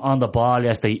 Wijnaldum on the ball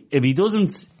yesterday, if he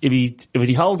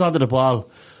holds onto the ball,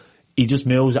 he just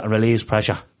moves it and relieves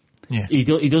pressure. Yeah. He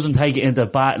doesn't take it into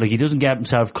bad, like, he doesn't get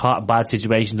himself caught in bad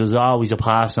situations. There's always a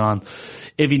pass on.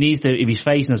 If he's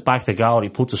facing his back to goal, he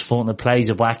puts his foot and plays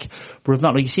it back. But if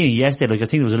not, like, you seen it yesterday, like, I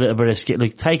think there was a little bit of skit,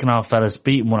 like, taking off fellas,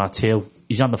 beating 1 or 2.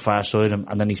 He's on the far side of him,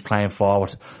 and then he's playing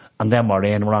forward. And then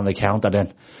we're on the counter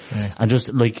then. Yeah. And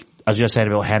just, like, as you said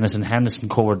about Henderson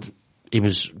covered, he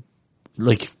was,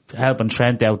 like, helping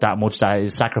Trent out that much that he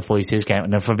sacrificed his game.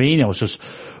 And then Fabinho was just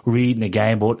reading the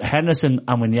game. But Henderson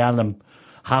and Wijnaldum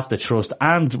have to trust,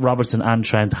 and Robertson and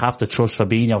Trent have to trust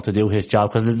Fabinho to do his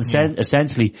job, because it's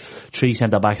essentially 3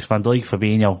 centre-backs, Van Dijk,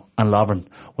 Fabinho and Lovren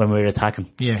when we're attacking.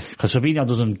 Yeah. Because Fabinho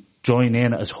doesn't join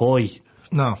in as high.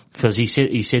 No. Because he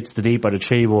sits the deep by the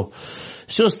tree, but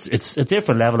it's a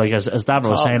different level, like, as David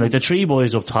was saying, like, the 3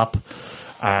 boys up top,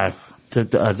 I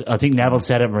think Neville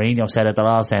said it, Mourinho said it, they're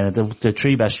all saying it, the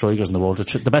 3 best strikers in the world,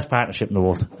 the best partnership in the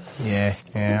world. Yeah,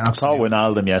 absolutely.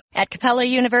 Wijnaldum, yes. At Capella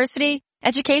University,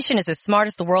 education is as smart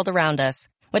as the world around us.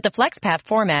 With the FlexPath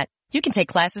format, you can take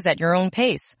classes at your own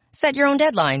pace, set your own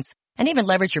deadlines, and even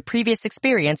leverage your previous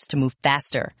experience to move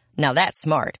faster. Now that's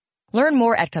smart. Learn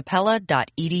more at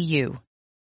capella.edu.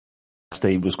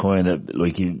 Steve was kind of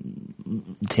like, you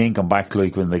thinking back,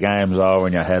 like when the game's over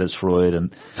and your head is fried,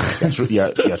 and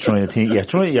you're trying to think, you're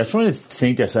trying to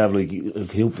think to yourself, like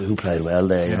who played well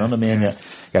there, you know what I mean?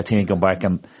 You're thinking back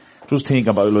and just thinking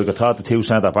about, like, I thought the two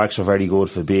centre backs were very good,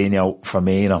 Fabinho,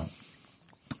 Firmino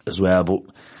as well, but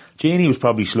Gini was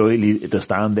probably slightly the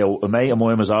standout. A mate of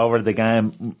mine was over at the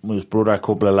game, his brother, a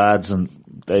couple of lads, and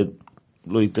they'd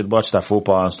watch their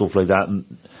football and stuff like that,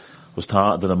 and was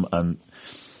talking to them, and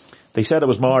they said it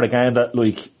was more a game that,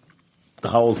 like, the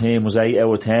whole team was 8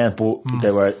 out of 10, but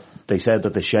they said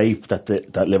that the shape that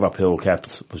Liverpool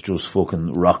kept was just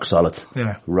fucking rock solid.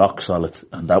 Yeah. Rock solid.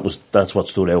 And that's what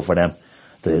stood out for them.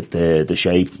 The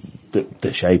shape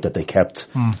that they kept.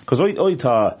 Because I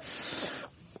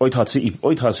thought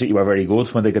City were very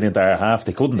good when they got into our half.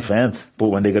 They couldn't defend, but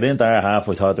when they got into our half,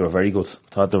 I thought they were very good. I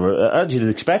thought they were, as you'd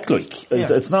expect, like,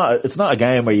 it's not a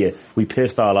game where we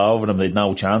pissed all over them, they'd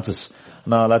no chances.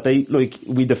 No, that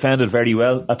we defended very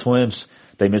well at times.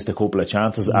 They missed a couple of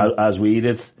chances, as we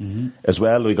did, as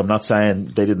well. Like, I'm not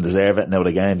saying they didn't deserve it now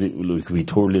the game. Like, we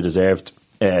totally deserved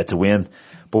to win.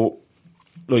 But,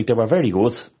 like, they were very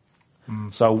good.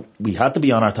 So, we had to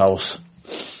be on our toes.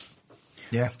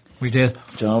 Yeah, we did.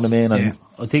 Do you know what I mean? And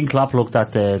I think Klopp looked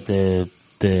at the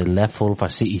left full for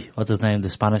City. What's his name?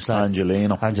 The Spanish lad?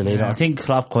 Angelino. Yeah. I think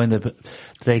Klopp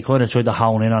they tried to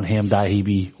hone in on him that he'd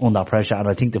be under pressure, and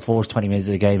I think the first 20 minutes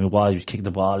of the game he was kicking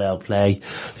the ball out, play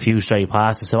a few straight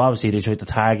passes. So obviously they tried to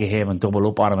target him and double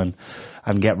up on him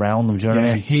and get round him. Do you know what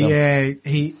I mean?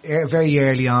 He very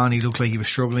early on he looked like he was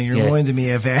struggling. He reminded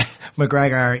me of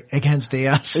McGregor against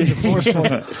Diaz in the first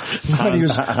one. He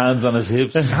was hands on his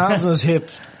hips. Hands on his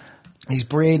hip. He's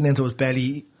breathing into his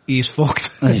belly. He's fucked.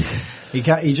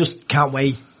 He just can't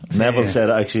wait. Neville said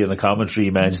actually in the commentary,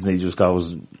 he mentioned he just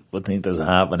goes, I think there's a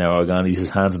half an hour gone, he's his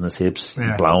hands on his hips,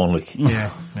 blowing, like.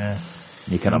 Yeah.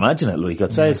 You can imagine it, like,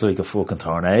 I'd say it's like a fucking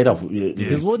tornado.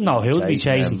 You wouldn't know, who would be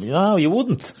chasing? No, you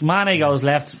wouldn't. Mane goes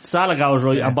left, Salah goes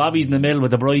right, and Bobby's in the middle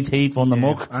with the bright heat on the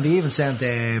muck. And he even sent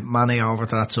Mane over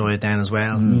to that side then as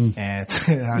well.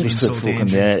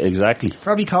 Exactly.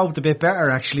 Probably coped a bit better,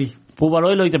 actually. But what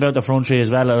I liked about the front three as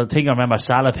well, I think I remember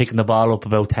Salah picking the ball up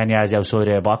about 10 yards outside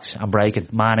their box and breaking.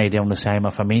 Mane doing the same,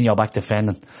 and Firmino back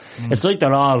defending. It's like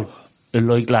they're all,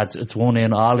 like, lads, it's one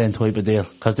in, all in type of deal.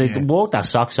 Because they worked their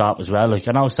socks off as well. Like,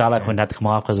 I know Salah couldn't have to come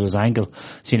off because of his ankle.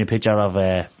 Seen a picture of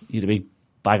he had a big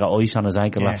bag of ice on his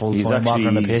ankle at full time walking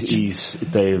on the pitch.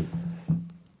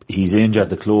 He's injured at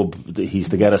the club. He's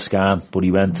to get a scan, but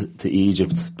he went to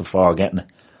Egypt before getting it.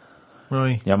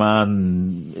 Right. Your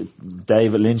man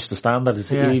David Lynch, the Standard, he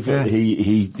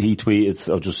tweeted,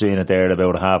 I was just seeing it there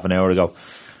about a half an hour ago,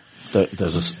 that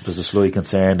there's a slight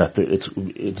concern that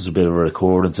it's a bit of a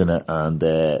recurrence in it, and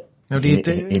he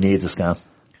needs a scan.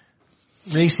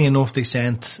 Recently enough, they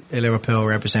sent a Liverpool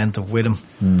representative with him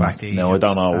back to Egypt. No, I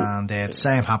don't know. And the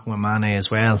same happened with Mane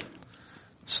as well.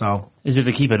 So, is it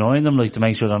to keep an eye on them, like, to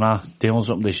make sure they're not doing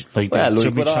something they should be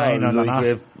training or not?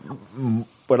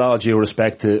 With all due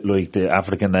respect to, like, the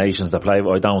African nations that play,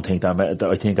 I don't think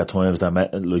I think at times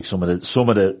like some of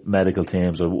the medical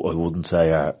teams I wouldn't say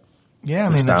are. Yeah, I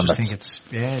mean, I just think it's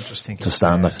a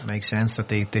standard. It makes sense that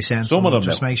they send some of them,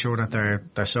 just make sure that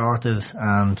they're sorted,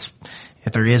 and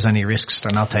if there is any risks,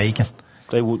 they're not taken.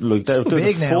 They would, like, they're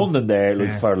funding there,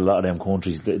 like, for a lot of them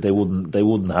countries. They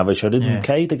wouldn't have it. Sure, didn't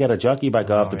Kay to get a jockey back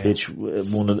off the pitch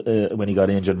when he got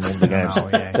injured in one of the games?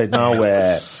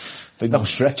 They'd no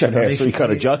stretcher there, so he got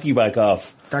a jockey back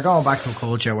off. They're going back to a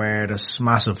culture where there's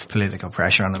massive political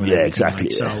pressure on them. Yeah, exactly.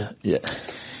 Well,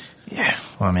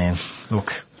 I mean,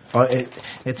 look,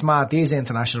 it's mad. These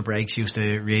international breaks used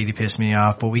to really piss me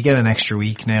off, but we get an extra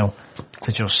week now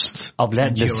to just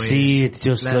letting the seed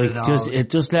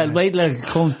wait till it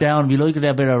comes down. We look at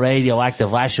a bit of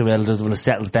radioactive ash when it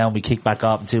settles down. We kick back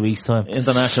up in 2 weeks' time.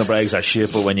 International breaks are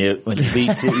shit, but when you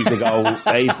beat City to go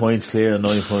 8 points clear and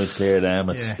 9 points clear of them,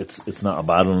 it's not a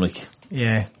bad one. Like,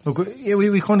 yeah, look,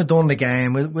 we kind of done the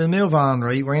game. We'll move on,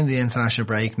 right? We're in the international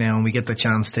break now, and we get the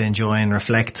chance to enjoy and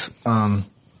reflect on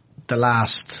the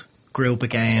last group of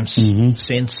games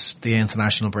since the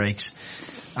international breaks.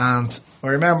 And I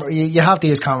remember you have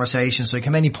these conversations like,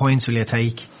 how many points will you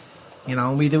take? You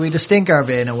know, we the stinker of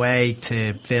it in a way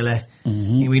to Villa.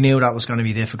 We knew that was going to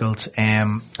be difficult,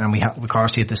 and we of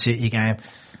course had the City game.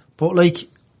 But, like,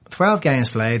 12 games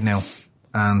played now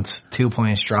and 2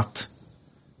 points dropped.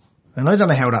 And I don't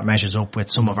know how that measures up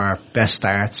with some of our best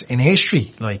starts in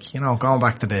history. Like, you know, going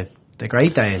back to the The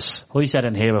great days. We said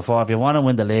in here before, if you want to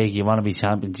win the league, you want to be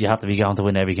champions, you have to be going to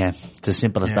win every game. It's as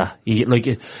simple as that.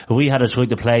 If we had to try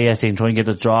to play yesterday and try and get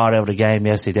the draw out of the game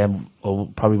yesterday, then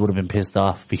we probably would have been pissed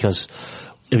off, because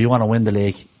if you want to win the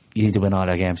league, you need to win all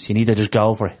our games. You need to just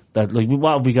go for it.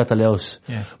 What have we got to lose?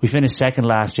 Yeah. We finished second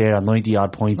last year on 90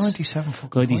 odd points. 97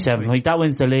 points. Like, that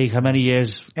wins the league. How many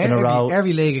years in a row?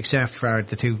 Every league except for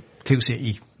the two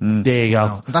City. There you go.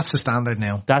 No, that's the standard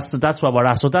now. That's what we're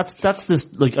at. So that's this,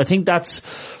 like, I think that's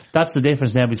the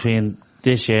difference now between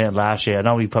this year and last year. I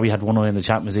know we probably had one in the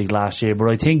Champions League last year,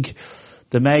 but I think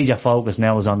the major focus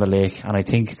now is on the league, and I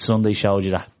think Sunday showed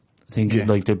you that. I think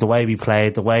like the way we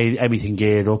played, the way everything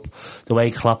geared up, the way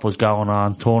Klopp was going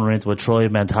on, turning into a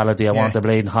tribe mentality. I want the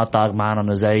bleeding hot dog man on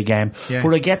his A game. Yeah.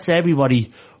 But it gets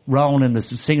everybody rolling,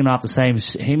 singing off the same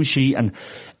hymn sheet, and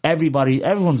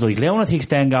everyone's like lunatics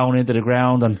then going into the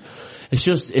ground, and it's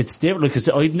different, because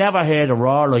I'd never heard a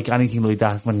roar like anything like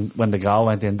that when the goal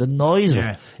went in. The noise of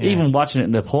it. Even watching it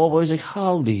in the pub, I was like,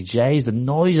 holy jeez, the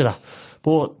noise of that.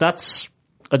 But that's,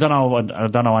 I don't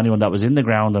know anyone that was in the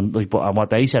ground and what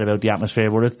they said about the atmosphere,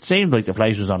 but it seemed like the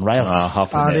place was on rails.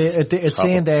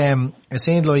 It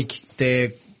seemed like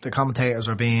the commentators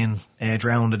were being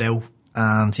drowned out,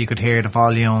 and you could hear the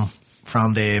volume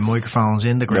from the microphones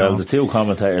in the ground. Well, the two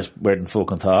commentators weren't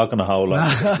fucking talking a whole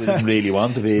lot. They didn't really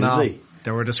want to be, did they?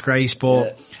 They were disgraced,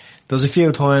 but there's a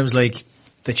few times like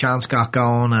the chants got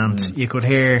going, and you could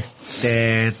hear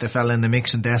the fella in the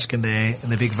mixing desk in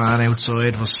the big van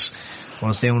outside was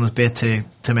doing his bit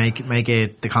to make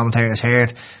it the commentators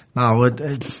heard. No,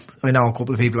 I know a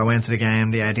couple of people that went to the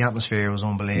game. The atmosphere was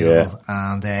unbelievable,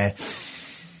 and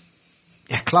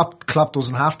Klopp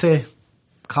doesn't have to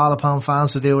call upon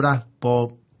fans to do that,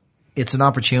 but it's an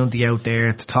opportunity out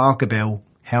there to talk about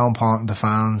how important the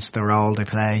fans, the role they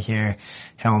play here,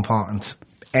 how important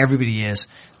everybody is.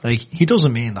 Like, he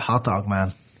doesn't mean the hot dog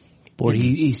man, but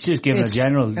he's just giving a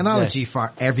general analogy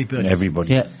for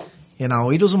everybody. Yeah, you know,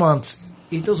 he doesn't want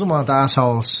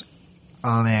assholes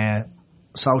on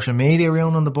social media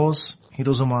ruining the buzz. He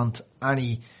doesn't want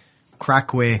any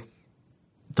crack with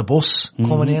the bus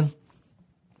coming in.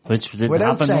 Which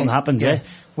didn't happen,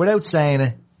 Without saying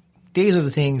it, these are the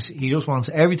things. He just wants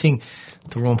everything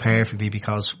to run perfectly,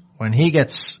 because when he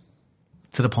gets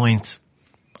to the point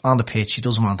on the pitch, he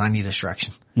doesn't want any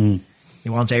distraction. He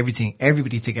wants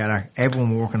everybody together,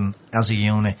 everyone working as a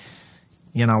unit.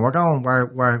 You know,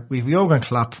 we've Jurgen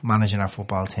Klopp managing our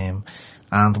football team,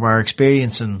 and we're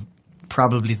experiencing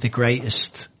probably the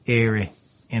greatest era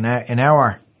in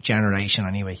our generation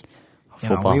anyway. You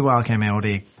know, we all came out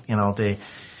of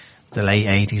the late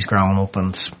 80s growing up,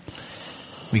 and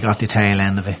we got the tail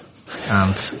end of it.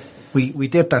 And we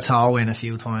dipped our toe in a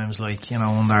few times, like, you know,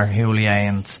 under Houllier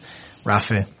and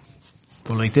Rafa.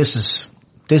 But like, this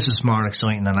is more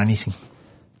exciting than anything.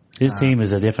 This team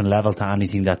is a different level to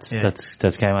anything that's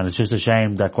came on. It's just a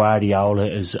shame that Guardiola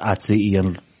is at City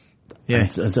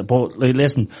but like,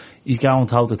 listen, he's going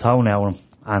toe to toe now,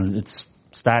 and it's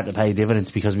starting to pay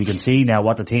dividends, because we can see now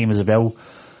what the team is about,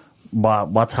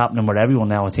 what's happening with everyone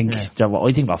now. I think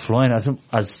we're flying.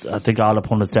 As I think all the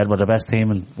pundits said, we're the best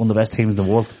team and one of the best teams in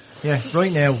the world. Yeah,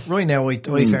 right now, I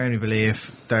firmly believe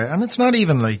that, and it's not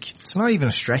even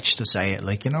a stretch to say it.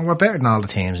 Like, you know, we're better than all the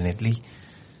teams in Italy.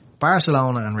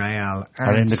 Barcelona and Real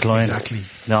are in decline. Exactly.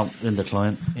 No, in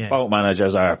decline. Yeah. Both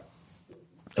managers are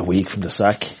a week from the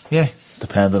sack. Yeah.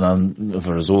 Depending on if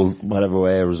a result, whatever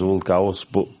way a result goes.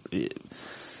 But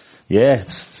yeah,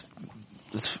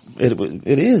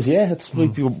 it is. Yeah, it's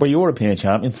like we're European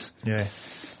champions. Yeah.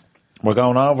 We're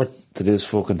going over to this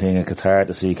fucking thing in Qatar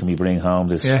to see can we bring home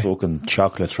this fucking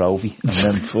chocolate trophy, and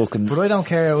then fucking. But I don't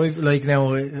care. Like now,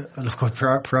 look, I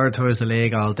prioritise the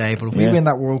league all day. But if we win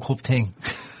that World Cup thing,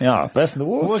 best in the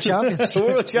world. World champions.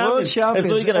 World champions. It's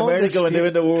like in America when they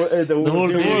win the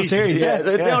World Series. Yeah,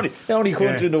 the only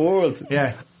country in the world.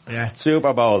 Yeah. Yeah.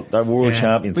 Super Bowl, they're world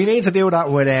champions. We need to do that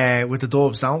with the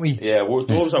Dubs, don't we? Yeah,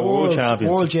 Dubs are world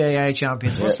champions. World GAA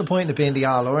champions. What's the point of being the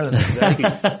All Ireland? Exactly.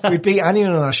 We'd beat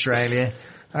anyone in Australia,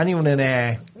 anyone in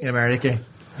America.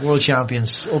 World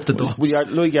champions, up the Dubs. We are,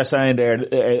 like you're saying there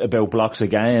about blocks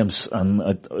of games, and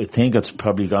I think it's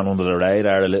probably gone under the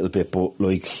radar a little bit, but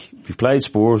like, we've played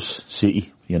Spurs,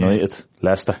 City, United,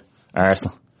 Leicester,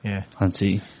 Arsenal. Yeah. And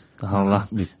City. The whole lot.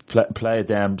 We've played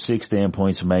them 16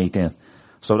 points from 18.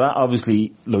 So that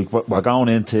obviously, like, we're going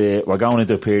into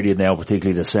a period now,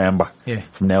 particularly December. Yeah.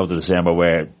 From now to December,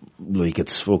 where like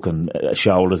it's fucking a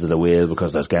shoulder to the wheel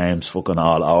because there's games fucking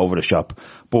all over the shop.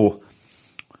 But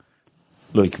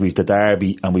like, we've the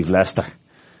Derby and we've Leicester,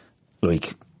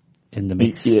 like in the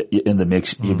mix. In the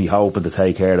mix, you'd be hoping to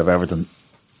take care of everything.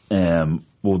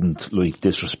 wouldn't like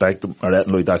disrespect them or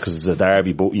anything like that because it's a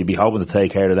derby, but you'd be hoping to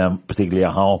take care of them, particularly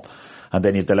at home. And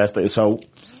then you have the Leicester. So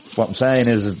what I'm saying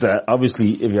is that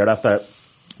obviously if you're after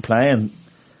playing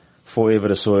 5 of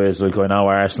the sides, like I know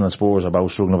Arsenal and Spurs are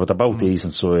both struggling, but they're both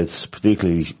decent sides,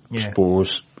 particularly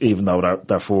Spurs, even though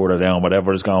they're further down,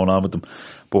 whatever is going on with them.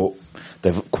 But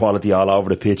they've quality all over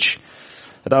the pitch.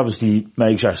 It obviously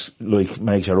makes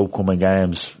your upcoming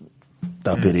games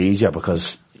that bit easier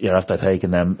because you're after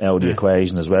taking them out of the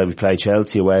equation as well. We play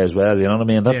Chelsea away as well, you know what I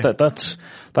mean?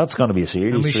 That's going to be a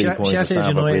serious 3 points. Sheffield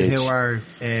United, who are,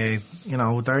 they're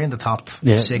in the top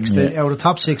 6. Out of the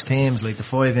top 6 teams, like the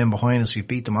 5 in behind us, we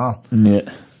beat them all.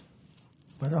 Yeah.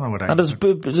 I don't know what and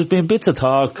there's been bits of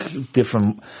talk,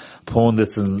 different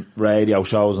pundits and radio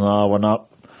shows and all,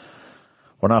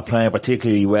 we're not playing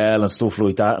particularly well and stuff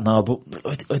like that and all,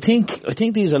 but I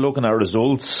think these are looking at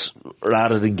results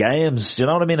rather than games. You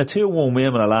know what I mean? A 2-1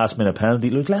 win with a last minute penalty.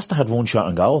 Look, Leicester had 1 shot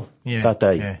on goal that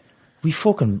day. Yeah.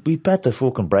 We bet the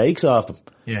fucking brakes off them.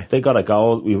 Yeah. They got a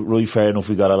goal. Right, fair enough,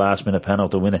 we got a last minute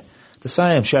penalty to win it. The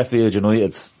same Sheffield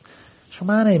United. So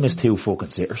my name is 2 fucking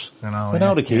sitters. I know. We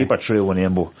know the keeper threw one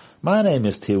in, but my name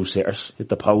is 2 sitters. Hit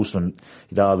the post and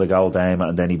he had the goal down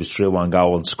and then he was through one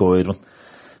goal and scored one.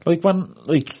 I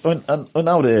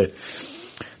know the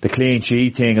clean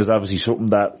sheet thing is obviously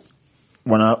something that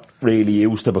we're not really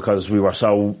used to because we were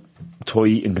so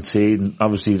tight and conceding.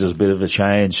 Obviously there's a bit of a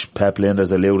change. Pep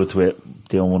Lijnders alluded to it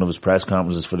during one of his press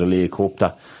conferences for the League Cup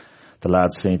that the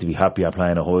lads seem to be happier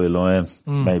playing a high line.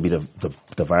 Maybe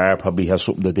the VAR probably has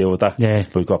something to do with that. Yeah.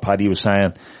 Like what Paddy was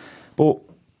saying. But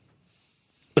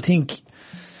I think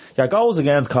your goals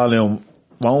against Colin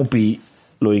won't be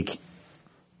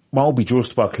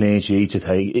just what clean sheets you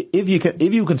take. If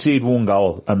you concede 1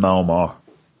 goal and no more,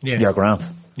 you're grand.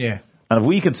 Yeah. And if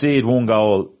we concede 1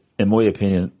 goal, in my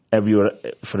opinion,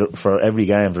 for every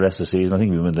game for the rest of the season, I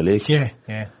think we win the league.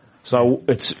 Yeah. So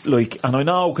it's like, and I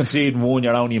know conceding 1,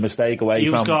 you're only a mistake away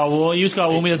from. You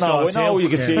score 1, I know you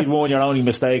concede 1, you're only a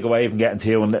mistake away from getting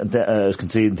 2 and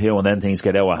conceding 2, and then things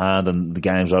get out of hand, and the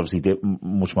game's obviously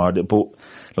much more. But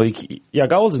like your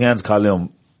goals against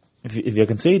Colin, if you're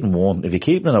conceding 1, if you're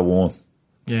keeping it at 1,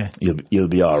 you'll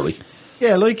be alright.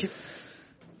 Yeah, like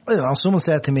I don't know. Someone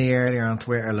said to me earlier on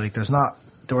Twitter, like someone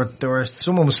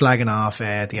was slagging off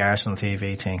the Arsenal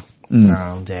TV thing,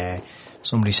 and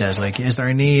somebody says, like, is there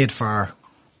a need for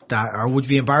that, or would you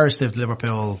be embarrassed if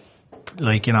Liverpool,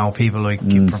 like, people like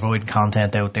providing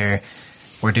content out there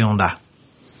were doing that?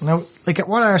 Like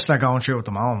what Arsenal are going through at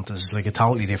the moment is like a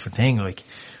totally different thing. Like,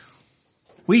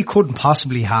 we couldn't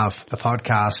possibly have a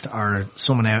podcast or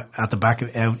someone out at the back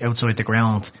outside the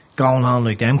ground going on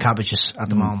like them cabbages at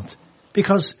the moment.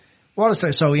 Because what is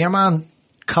there? So your man,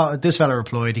 this fella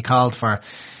replied, he called for,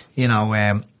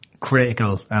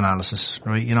 critical analysis,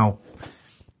 right?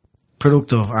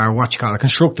 Productive, or what you call it,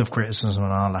 constructive criticism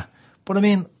and all that. But I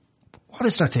mean, what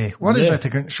is there to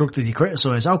constructively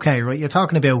criticise? Okay, right, you're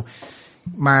talking about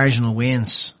marginal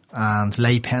wins and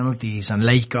late penalties and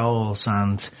late goals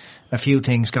and a few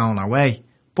things going our way.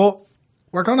 But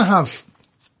we're going to have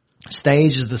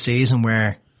stages of the season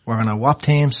where we're going to whop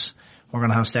teams. We're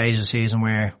going to have stages of the season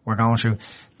where we're going through.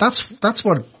 That's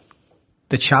what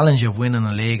the challenge of winning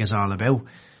a league is all about.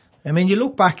 I mean, you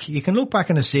can look back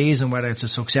in a season, whether it's a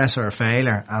success or a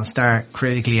failure, and start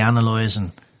critically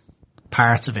analysing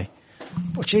parts of it.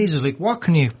 But Jesus, like, what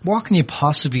can you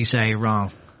possibly say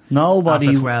wrong? Nobody.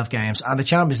 After 12 games. And the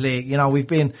Champions League, we've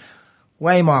been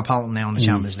way more potent now in the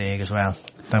Champions League as well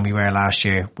than we were last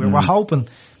year. We're hoping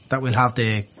that we'll have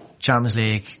the Champions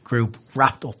League group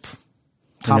wrapped up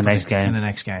in the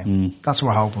next game. That's what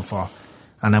we're hoping for.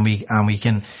 And then we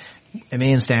can, it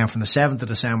means down from the 7th of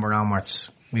December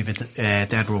onwards, we've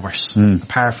dead rubbers.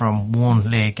 Apart from one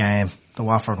late game, the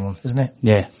Watford one, isn't it?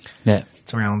 Yeah.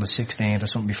 It's around the 16th or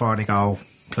something before they go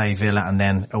play Villa and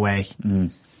then away.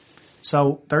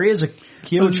 So there is a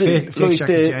huge fixture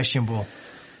congestion, but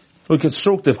like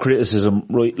constructive criticism,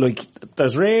 right? Like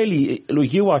there's really,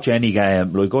 like you watch any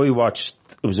game. Like I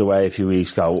was away a few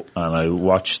weeks ago and I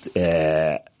watched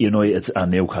United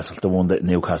and Newcastle, the one that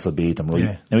Newcastle beat them,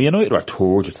 right? Now United were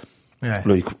turgid. Yeah.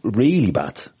 Like really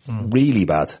bad.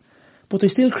 But they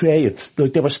still created,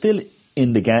 like they were still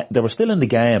in the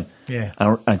game. Yeah.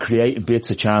 And creating bits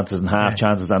of chances and half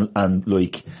chances and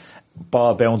like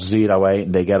ball bounces either way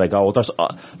and they get a goal. There's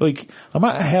like, no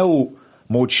matter how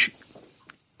much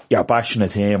you're bashing a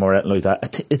team or anything like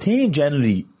that, a team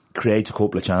generally creates a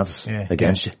couple of chances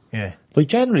against you. Yeah. Like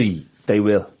generally they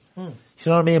will. You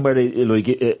know what I mean? Where they, like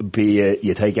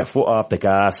you take your foot off the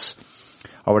gas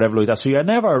or whatever like that. So you're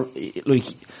never, like,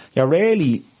 you're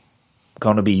rarely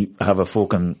going to have a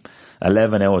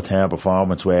 11 out of 10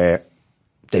 performance where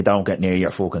they don't get near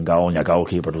your fucking goal and your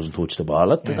goalkeeper doesn't touch the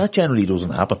ball. That generally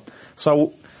doesn't happen.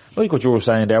 So, like what you were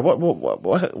saying there,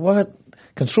 what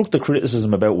constructive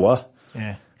criticism about what?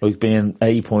 Yeah. Like being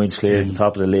 8 points clear at the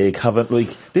top of the league.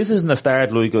 This isn't a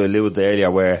start like I alluded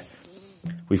earlier where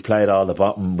we've played all the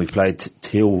bottom, we've played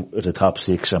 2 of the top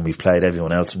 6 and we've played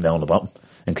everyone else from down the bottom,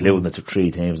 including the 3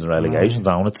 teams in the relegation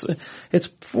zone. It's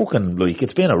fucking like,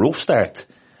 it's been a rough start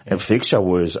in fixture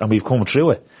wise and we've come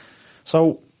through it.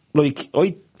 So, like,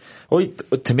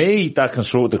 to me, that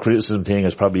constructive criticism thing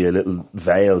is probably a little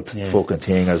veiled fucking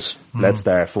thing as let's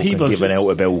start fucking giving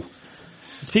out about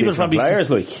people probably players,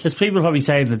 there's people probably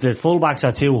saying that the fullbacks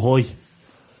are too high,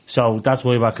 so that's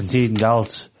why we're conceding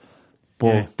goals.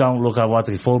 But don't look at what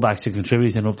the fullbacks are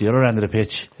contributing up the other end of the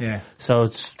pitch. Yeah. So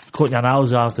it's cutting your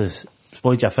nose off to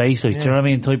spite your face, like, do you know what I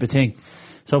mean, type of thing.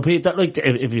 So people, like,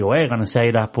 if you were going to say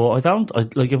that, but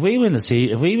like, if we win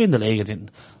the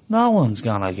league, no one's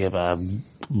going to give a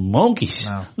monkeys.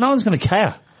 No one's going to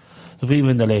care if we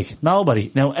win the league.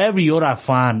 Nobody. Now, every other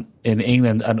fan in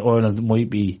England and Ireland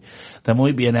there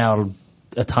might be an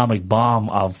atomic bomb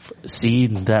of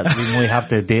seed that we might have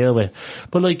to deal with.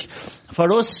 But like,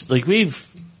 for us, like, we've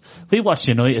watched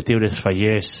United do this for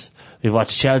years. We've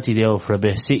watched Chelsea do it for a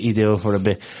bit, City do it for a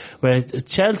bit. Where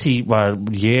Chelsea were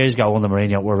years ago under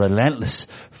Mourinho were relentless.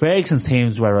 Ferguson's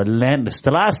teams were relentless.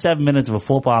 The last 7 minutes of a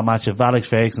football match, if Alex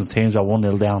Ferguson's teams were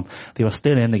 1-0 down, they were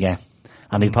still in the game.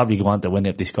 And they'd probably go on to win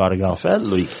if they scored a goal. Felt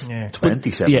like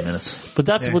 27 minutes. But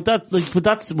that's what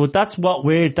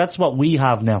we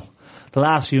have now. The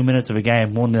last few minutes of a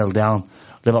game, 1-0 down,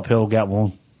 Liverpool get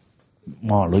one,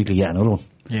 more likely get another one.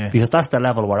 Yeah. Because that's the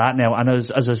level we're at now. And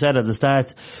as I said at the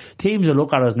start, teams will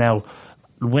look at us now,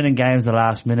 winning games the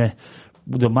last minute,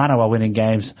 the manner we're winning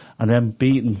games, and then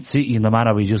beating City in the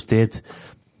manner we just did.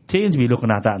 Teams will be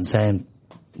looking at that and saying,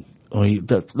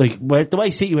 the way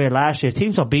City were last year,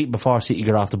 teams were beaten before City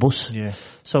got off the bus. Yeah.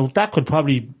 So that could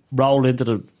probably roll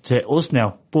into to us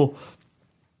now. But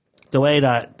the way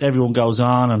that everyone goes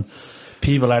on and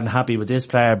people aren't happy with this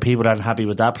player, people aren't happy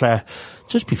with that player,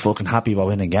 just be fucking happy about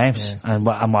winning games. Yeah. And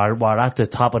we're at the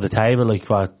top of the table, like,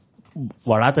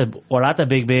 we're at the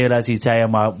big deal, as you'd say,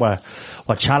 and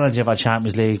we're challenging for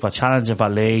Champions League, we're challenging for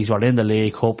leagues, we're in the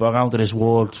League Cup, we're going to this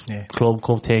World Club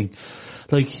Cup thing.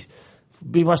 Like,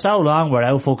 we were so long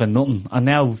without fucking nothing, and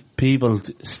now people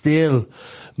still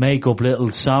make up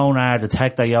little sonar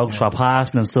detector yokes for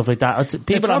passing and stuff like that.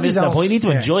 People are missing the point. You need to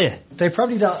enjoy it. They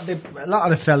probably don't. A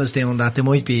lot of the fellas doing that, they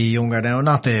might be younger now,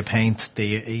 not to paint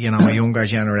the a younger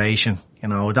generation.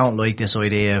 Don't like this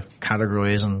idea of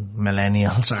categorising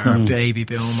millennials or baby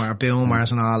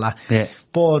boomers and all that. Yeah.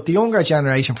 But the younger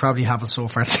generation probably haven't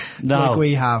suffered like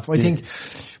we have. I think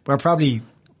we're probably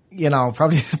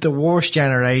the worst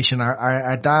generation.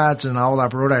 Our dads and all our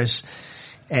brothers,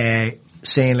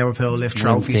 seeing Liverpool lift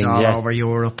trophies all over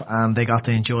Europe, and they got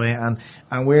to enjoy it.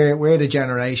 And we're the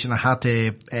generation that had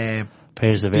to,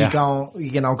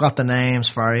 got the names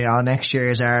for next year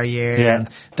is our year, and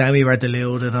then we were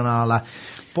deluded and all that.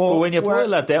 But when you put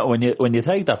that down, when you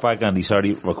take that back, Andy,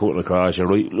 sorry for cutting across, you're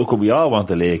right. Look, we all want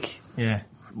the league,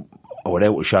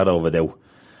 without a shadow of a doubt.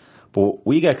 But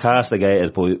we get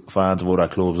castigated by fans of other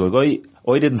clubs. Like,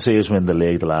 I didn't see us win the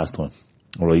league the last time,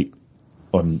 right?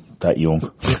 I'm that young.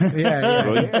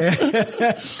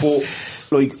 But,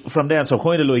 like, from then, so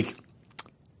kind of like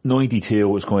 92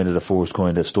 was kind of the first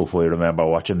kind of stuff I remember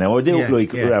watching. Now, I do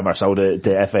remember, so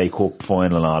the FA Cup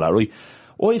final and all that, right?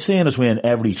 I've seen us win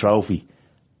every trophy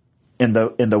in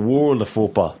the world of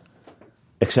football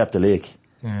except the league.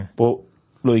 Yeah. But,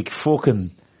 like,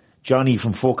 fucking Johnny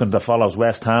from fucking that follows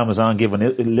West Ham is on giving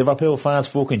Liverpool fans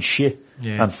fucking shit,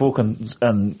 and fucking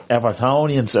and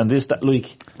Evertonians and this, that,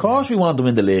 like, of course we want to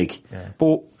win the league,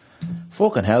 but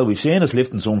fucking hell, we've seen us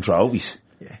lifting some trophies.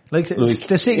 Yeah. Like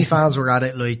the City fans were at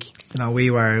it, like,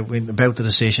 we were about the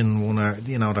decision when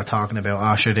they're talking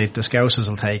about, sure, the Scousers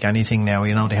will take anything now,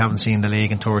 they haven't seen the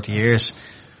league in 30 years.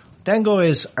 Then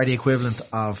guys are the equivalent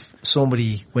of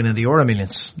somebody winning the Euro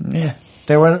Millions. Yeah.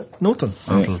 They were nothing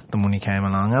until the money came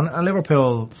along. And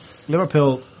Liverpool,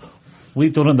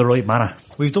 we've done it in the right manner.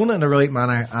 We've done it in the right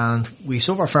manner, and we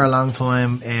suffered for a long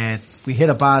time. We hit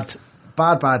a bad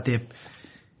dip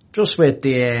just with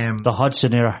the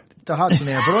Hodgson era. The Hodgson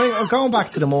era. But I'm going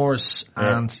back to the Moors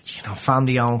and,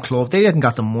 family-owned club. They didn't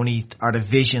got the money or the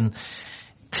vision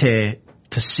to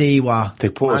see what they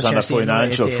put us on a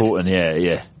financial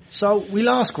footing, So we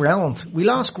lost ground.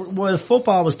 While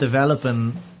football was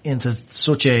developing into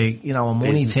such a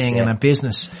money business thing and a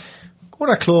business,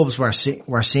 other clubs were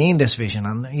seeing this vision,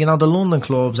 and the London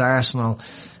clubs, Arsenal,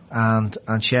 and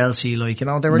Chelsea, like, you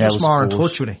know, they were just more in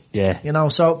touch with it. Yeah. You know,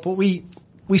 so, but we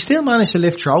still managed to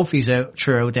lift trophies out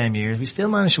throughout them years. We still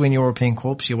managed to win European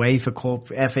Cups, UEFA Cup,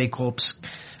 FA Cups,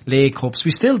 League Cups.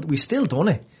 We still done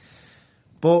it.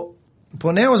 But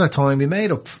now is our time. We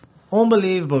made up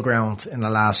unbelievable ground in the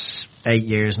last 8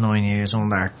 years, 9 years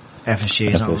under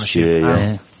FSG's ownership.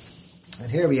 Yeah. And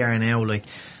here we are now, like,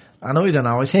 and I don't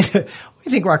know, I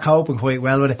think we're coping quite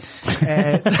well with it.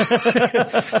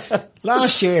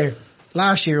 Last year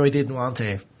I didn't want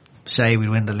to say we'd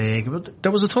win the league, but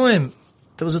there was a time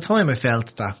I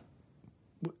felt that,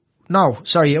 I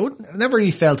never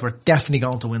really felt we're definitely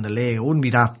going to win the league. I wouldn't be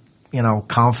that, you know,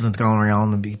 confident going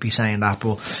around and be saying that,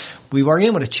 but we were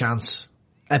in with a chance,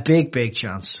 a big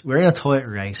chance. We're in a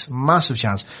title race, massive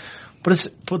chance.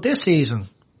 But this season,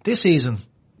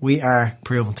 we are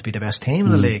proven to be the best team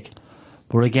in the league.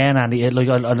 But again, Andy, I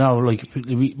know,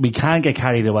 we can't get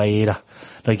carried away either.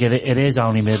 Like, it is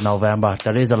only mid-November.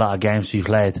 There is a lot of games to be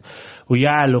played. We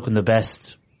are looking the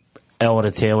best out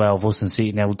of the two out of us and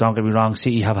City. Now, don't get me wrong,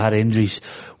 City have had injuries.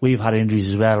 We've had injuries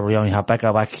as well. We only have back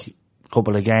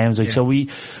couple of games. So we,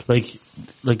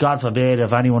 God forbid,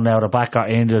 if anyone out of back got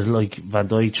injured, like Van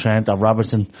Dijk, Trent or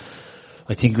Robertson,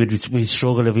 I think we'd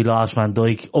struggle if we lost Van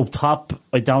Dijk. Up top,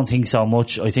 I don't think so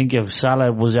much. I think if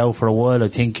Salah was out for a while, I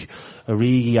think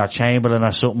Origi or Chamberlain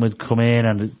or something would come in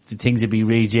and the things would be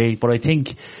rejigged. But I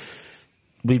think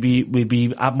we'd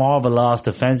be at more of a loss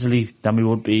defensively than we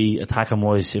would be attacking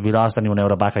wise. If we lost anyone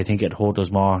out of back, I think it'd hurt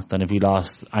us more than if we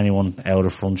lost anyone out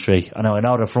of front three. I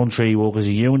know the front three work as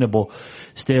a unit, but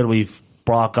still we've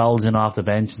brought goals in off the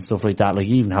bench and stuff like that. Like,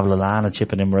 you even have Lallana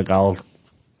chipping in with a goal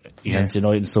against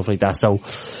United and stuff like that. So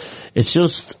it's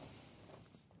just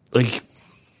like,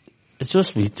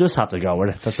 we just have to go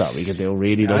with it. That's all we can do,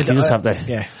 really. Like, you just have to.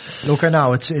 Yeah. Look, I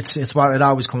know it's what it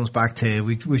always comes back to.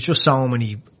 We've just so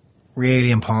many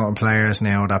really important players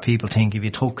now that people think if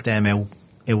you took them out,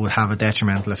 it would have a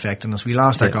detrimental effect on us. We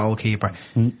lost our goalkeeper.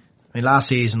 I mean, last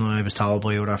season I was told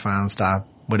by other fans that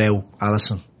without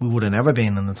Alisson, we would have never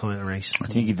been in the title race. I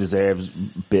think he deserves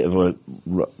a bit of a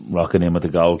rocking in with the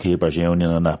goalkeepers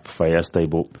union and that for yesterday,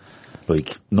 but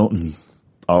like, nothing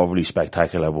overly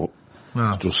spectacular, but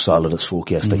just solid as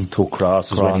fuck yesterday. Took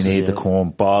crosses when he needed to come,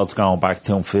 balls going back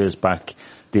to him, Fizz back,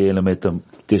 dealing with them,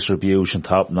 distribution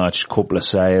top notch, couple of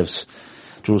saves.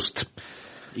 Just,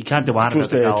 you can't do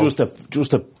anything.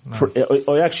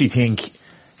 I actually think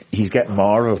he's getting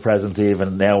more of a presence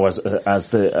even now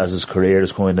as his career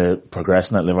is kind of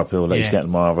progressing at Liverpool. Like, he's getting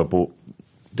more of a, but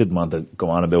didn't want to go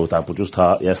on about that, but just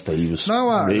thought yesterday he was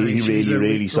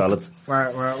really solid.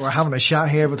 We're having a chat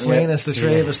here between us, the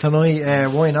three of us tonight.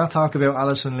 Why not talk about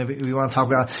Alisson if we want to talk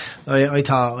about? I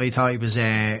thought he was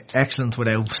excellent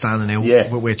without standing out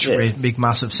with big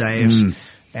massive saves.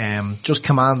 Just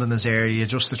commanding his area,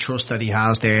 just the trust that he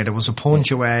has there. There was a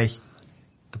punch away.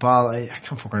 The ball, I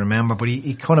can't fucking remember, but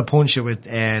he kind of punched it with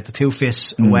the two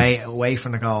fists away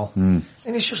from the goal. And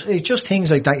it's just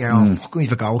things like that. You're fucking,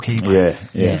 we've a goalkeeper.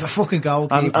 We've a fucking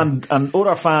goalkeeper. And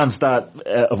other fans that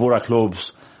of other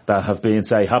clubs that have been,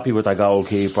 say, happy with their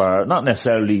goalkeeper, not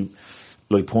necessarily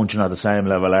like punching at the same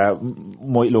level,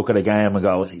 might look at a game and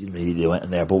go, he really went in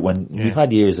there. But when we've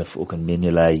had years of fucking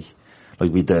Mignolet,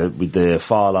 like with the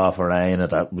fall off of Reina,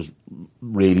 that was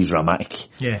really dramatic.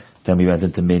 Then we went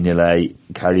into Mignolet.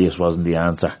 Karius wasn't the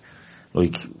answer.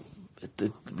 Like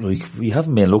we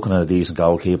haven't been looking at a decent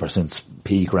goalkeeper since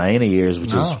peak Reina years,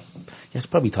 which is it's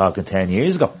probably talking 10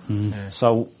 years ago.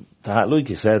 So that, like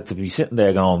you said, to be sitting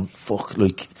there going, fuck,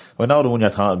 like, I know the one you're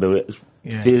talking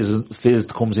about. Fizz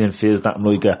comes in, Fizz that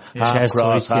like a half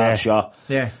cross, half shot.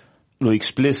 Like,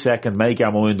 split second, make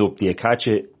your mind up. Do you catch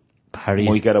it? Parry.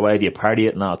 Might get away, do you parry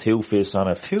it? No, two fists on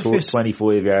it.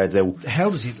 25 yards out. How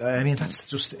does he, I mean, that's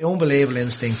just unbelievable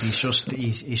instinct.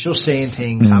 He's just saying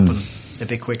things happen a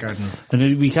bit quicker than.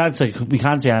 And we can't say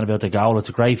anything about the goal. It's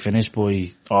a great finish, but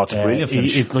it's a brilliant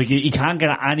finish. He can't get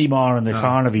any more in the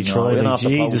corner if he tried. Like,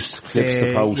 Jesus. Flips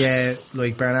the post. Yeah,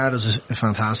 like Bernardo's a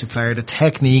fantastic player. The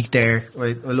technique there,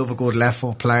 I love a good left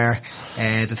foot player.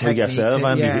 The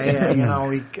technique. You know,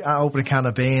 he opened a can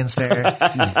of beans there.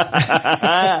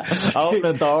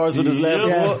 Opening doors with his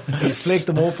left foot. He flicked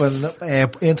them up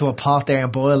and into a pot there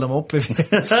and boiled them up.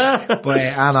 But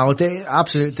I know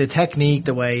the technique,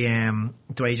 the way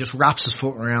he just wraps his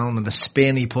foot around and the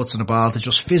spin he puts on the ball to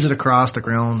just fizz it across the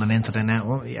ground and into the net.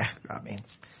 Well, I mean,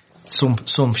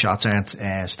 some shots aren't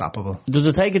stoppable. Does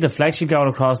it take a deflection going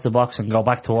across the box and go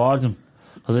back towards him?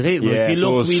 Because I think Yeah, we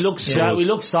it look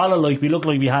solid. Like we look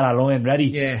like we had our line ready.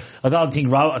 Yeah. I don't think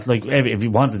if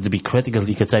you wanted to be critical,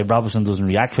 you could say Robertson doesn't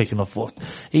react quick enough. But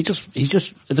he just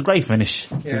it's a great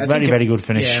finish. It's a very, very good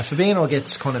finish. Yeah, Fabinho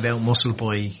gets kind of out muscled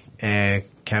by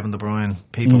Kevin De Bruyne.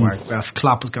 People were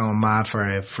Klopp was going mad for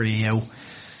a free out.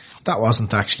 That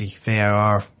wasn't actually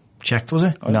VAR checked, was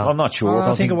it? No, I'm not sure.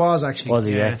 I think it was actually. Was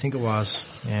it? Yeah, I think it was.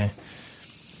 Yeah.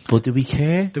 But do we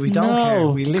care? We don't care.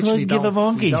 We literally don't. Give a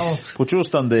monkeys. Don't. But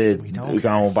just on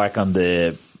going back on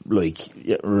the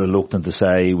reluctant to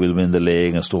say we'll win the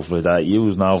league and stuff like that. You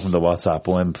know from the WhatsApp,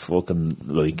 I'm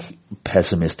fucking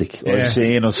pessimistic. Yeah. I'm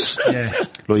seeing us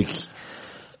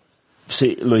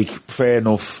fair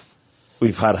enough.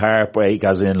 We've had heartbreak,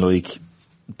 as in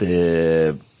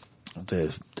the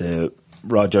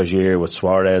Rodgers year with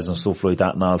Suarez and stuff like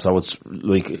that, and all. So it's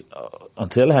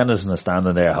until Henderson is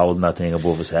standing there holding that thing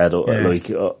above his head, I'm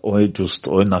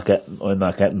not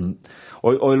getting. I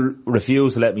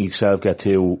refuse to let myself get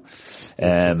too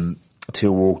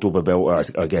worked up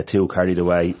about or get too carried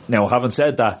away. Now, having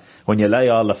said that, when you lay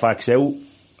all the facts out,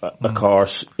 of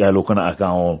course, you're looking at it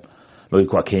going,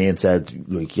 like what Kane said,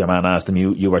 your man asked him,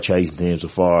 you were chasing teams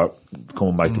before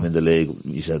coming back to win the league.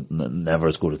 You said, never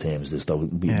as good a team as this, though.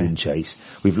 We didn't chase.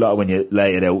 When you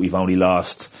lay it out, we've only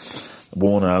lost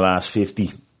one in the last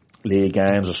 50 league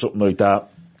games or something like that.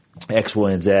 X,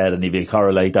 Y, and Z, and if you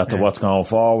correlate that to what's going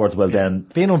forward, well then...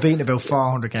 Being unbeaten about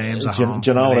 400 games at home.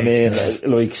 Do you know what I mean?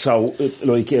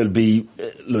 It'll be,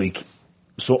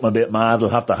 something a bit mad will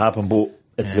have to happen, but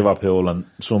it's Liverpool and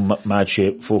some mad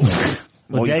shit fucking...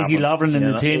 Well, Daisy Lovren in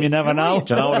the team, you never know.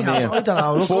 Do you know what I mean? I don't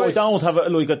know. But I don't have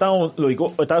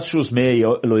it, that's just me. I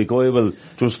will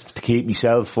just to keep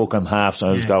myself fucking half, so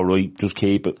I just go, right, just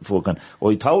keep it fucking.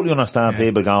 I totally understand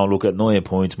people going, look at 9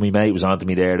 points. My mate was on to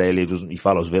me there earlier, he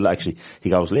follows Villa actually. He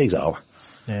goes, league's over.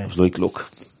 I was like, look.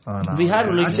 We had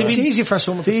it's easy for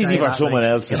someone to say. It's easy for someone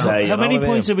else to say. How many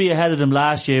points did we ahead of them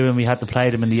last year when we had to play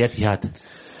them in the Etihad?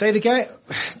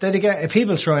 If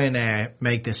people try and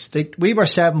make this, we were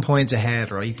 7 points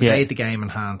ahead, right? We played the game in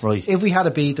hand. Right. If we had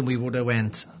a beat them, we would have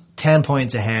went 10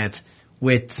 points ahead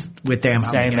with them.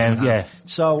 Same amount, yeah.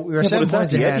 So we were 7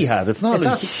 points ahead. Etihad. It's not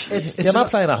you're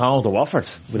not playing at home to Watford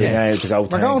with a game to go.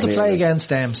 We're going to play against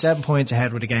them 7 points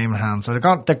ahead with a game in hand. So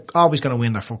they're always going to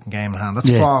win their fucking game in hand. That's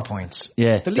 4 points.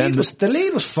 Yeah. The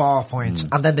lead was 4 points,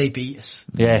 and then they beat us.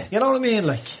 Yeah. You know what I mean?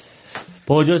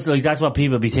 But just that's what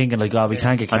people be thinking, we can't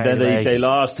get carried away. And then they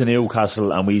lost to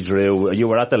Newcastle and we drew. You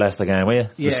were at the Leicester game, were you?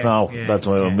 Yeah. The snow. That's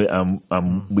why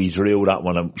we drew that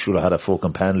one and should have had a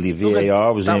fucking penalty.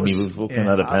 VAR was in, he was fucking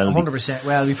had a penalty. 100%.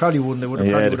 Well, we probably wouldn't. They would have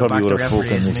probably would have backed the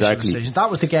referee's decision. That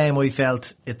was the game we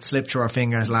felt it slipped through our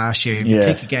fingers last year. You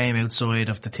pick a game outside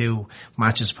of the two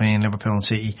matches between Liverpool and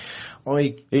City.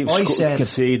 I said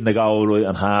conceding the goal right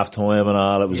on half time and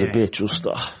all. It was a bit just.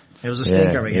 It was a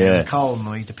stinker again. It was a cold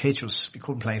night. The pitch we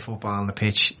couldn't play football on the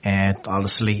pitch, all the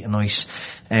sleet and ice.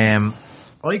 I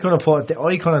kind of thought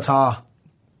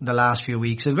the last few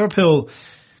weeks, if Liverpool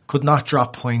could not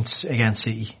drop points against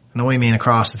City, you know what I mean,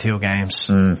 across the two games,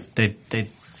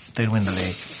 they'd win the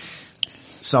league.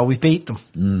 So we beat them,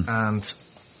 and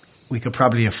we could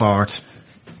probably afford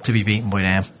to be beaten by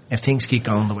them if things keep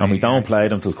going the way. And we don't play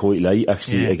them till quite late.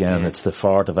 Actually, it's the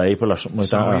 4th of April or something like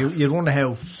that. You'd wonder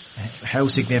how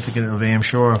significant it'll be. I'm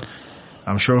sure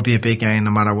it'll be a big game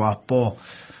no matter what. But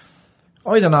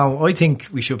I don't know. I think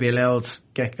we should be allowed to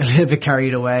get a little bit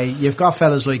carried away. You've got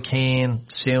fellas like Kane,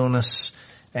 Souness,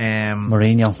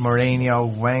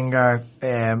 Mourinho, Wenger,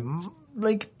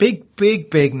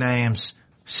 big names,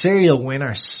 serial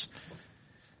winners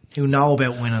who know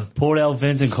about winning. Poor old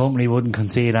Vincent Kompany wouldn't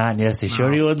concede that yesterday.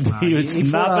 Sure he wouldn't. He was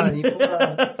snapping. He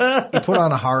put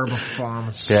on a horrible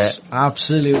performance. Yeah.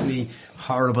 Absolutely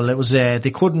horrible. It was they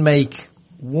couldn't make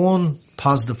one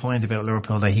positive point about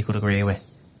Liverpool that he could agree with.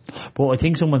 But I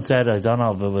think someone said, I don't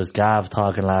know if it was Gav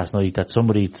talking last night, that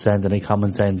somebody sent in a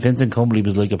comment saying Vincent Kompany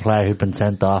was like a player who'd been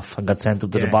sent off and got sent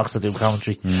up to the box to do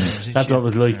commentary. That's what it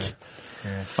was like.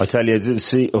 Yeah. I tell you,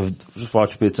 just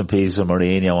watch bits and pieces of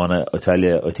Mourinho on it. I tell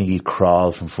you, I think he'd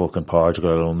crawl from fucking Portugal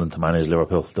or London to manage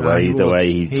Liverpool. The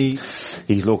way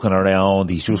he's looking around,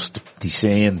 he's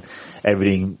saying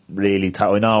everything really.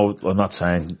 I know, I'm not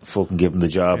saying fucking give him the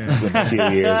job in a few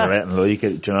years or anything like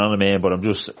it. Do you know what I mean? But I'm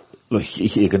just. Like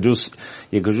you could just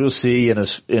see in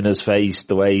his face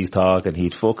the way he's talking.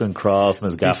 He'd fucking crawl from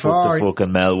his gaff up to fucking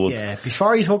Melwood. Yeah,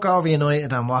 before he took over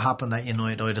United and what happened at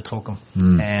United, I'd have took him.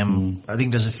 I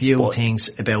think there's a few things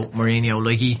about Mourinho.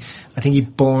 I think he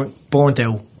burnt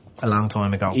out a long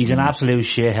time ago. He's an absolute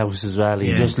shithouse as well.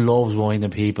 He just loves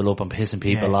winding people up and pissing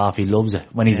people off. He loves it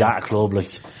when he's at a club.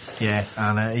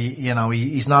 And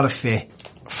he's not a fit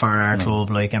for our club,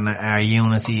 like, and our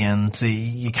unity, and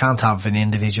you can't have an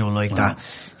individual like that.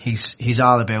 He's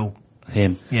all about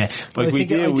him. Yeah, but I think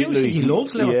he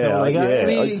loves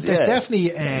Liverpool. There's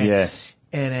definitely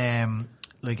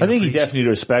I think he definitely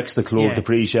respects the club, the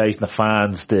appreciation, the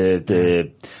fans,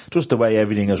 the just the way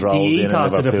everything is rolled. The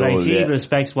ethos of the place. He Yeah.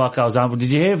 respects what goes on. But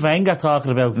did you hear Wenger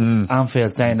talking about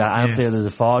Anfield, saying that Anfield is a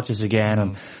fortress again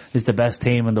and is the best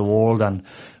team in the world, and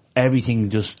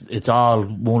everything it's all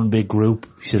one big group.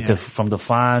 He said from the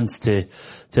fans to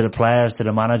the players to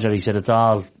the manager. He said it's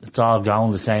all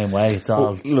going the same way. It's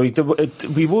all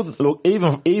we wouldn't look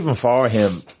even for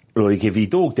him. Like, if he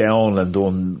dug down and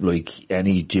done, like,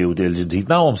 any due diligence, he'd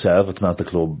know himself it's not the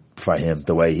club for him,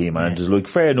 the way he manages. Like,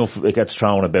 fair enough, it gets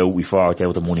thrown about, we forked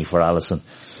out the money for Alisson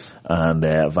and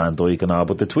Van Dijk and all,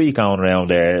 but the tweet going around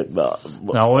there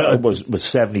was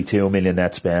 72 million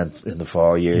net spent in the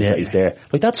 4 years that he's there.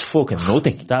 Like, that's fucking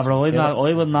nothing. I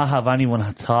will not have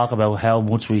anyone talk about how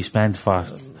much we spent for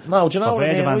No, do you know what I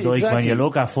mean? Van Dijk. Exactly. When you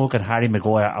look at fucking Harry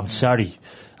Maguire, I'm sorry.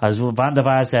 As Van der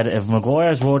Vaart said, if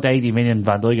Maguire's worth 80 million,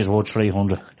 Van Dijk is worth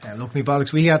 300. Look, me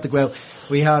bollocks, we had to go out.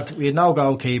 We had no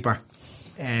goalkeeper.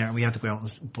 We had to go out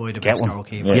and buy the best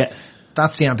goalkeeper. Yeah.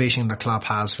 That's the ambition the club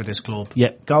has for this club. Yeah.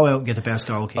 Go out and get the best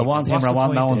goalkeeper. I want him, I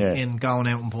want no one. In going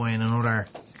out and buying another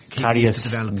Karius to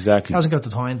develop. Exactly. He hasn't got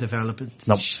the time to develop it.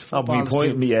 No. My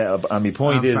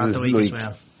point is like,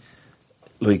 well.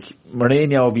 like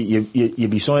Mourinho,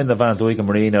 you'd be signing the Van Dijk and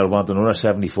Mourinho want another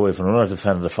 75 for another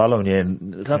defender the following year,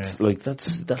 and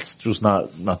that's just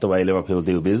not the way Liverpool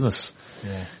do business.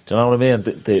 Yeah. Do you know what I mean?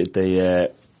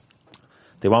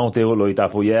 They won't do it like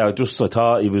that. But yeah, I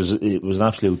thought it was an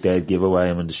absolute dead giveaway.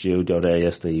 I'm in the studio there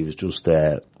yesterday. He was just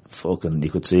fucking. You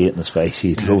could see it in his face.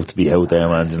 He'd love to be out there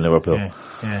managing Liverpool.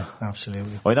 Yeah,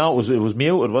 absolutely. I know it was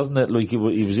muted, wasn't it? Like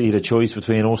he had a choice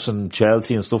between us and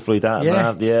Chelsea and stuff like that.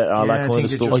 All that kind of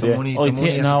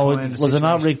stuff. Was it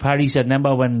not Rick Parry said?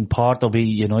 Remember when Porto beat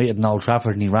United in Old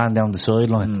Trafford and he ran down the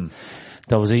sideline?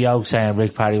 There was a yoke saying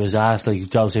Rick Parry was asked,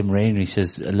 like Jose Mourinho, he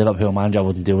says a Liverpool manager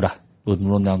wouldn't do that. Wouldn't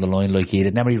run down the line like he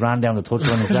did. Never he ran down the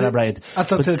touchline and celebrated.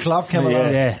 That's until the club came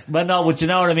along. Yeah. But no, but you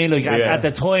know what I mean? Like at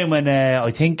the time when I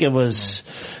think we were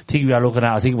looking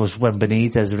at, I think it was when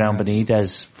Benitez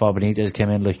came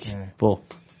in. But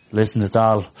listen, it's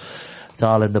all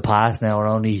in the past now. We're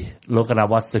only looking at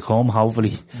what's to come.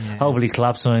 Hopefully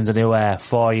Klopp signs a new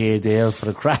 4-year deal for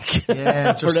the crack.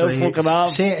 Yeah, just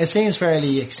it seems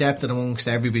fairly accepted amongst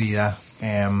everybody that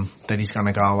he's going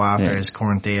to go after his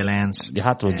current deal ends. You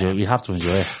have to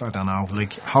enjoy it. I don't know.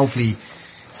 Like, hopefully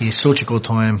he's such a good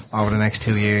time over the next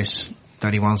 2 years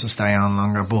that he wants to stay on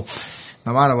longer. But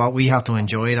no matter what, we have to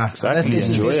enjoy that. Exactly. This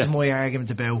is my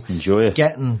argument about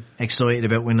getting excited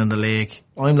about winning the league.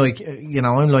 I'm like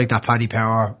that Paddy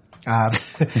Power ad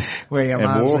where your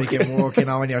man's like at work,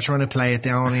 and you're trying to play it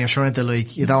down, and you're trying to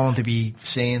you don't want to be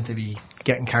seen to be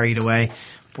getting carried away.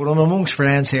 But I'm amongst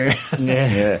friends here.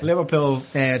 Yeah. Liverpool,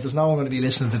 there's no one going to be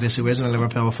listening to this who isn't a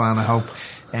Liverpool fan, I hope.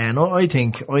 No, I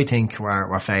think we're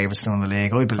favourites in the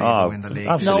league. I believe we'll win the league.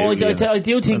 No, I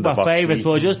do think we're favourites,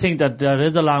 but I just think that there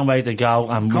is a long way to go,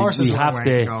 and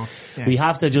we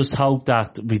have to just hope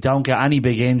that we don't get any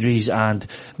big injuries, and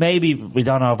maybe we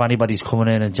don't know if anybody's coming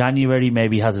in January.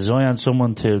 Maybe has his eye on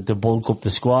someone to bulk up the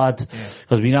squad,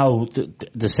 because we know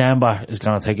December is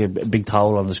going to take a big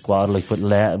toll on the squad, like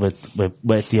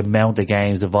with the amount of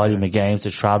games, the volume of games, the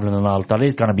travelling and all. There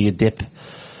is going to be a dip.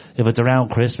 If it's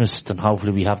around Christmas, then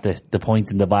hopefully we have the points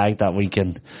in the bag that we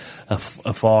can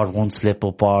afford one slip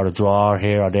up or a draw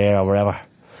here or there or wherever,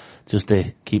 just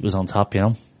to keep us on top,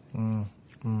 I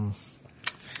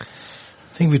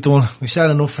think we've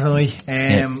said enough for tonight.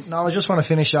 No, I just want to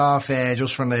finish off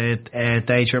just from the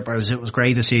day trippers. It was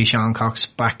great to see Sean Cox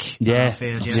back on the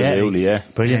field yesterday.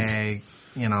 Brilliant.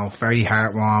 Very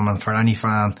heartwarming for any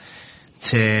fan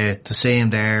to see him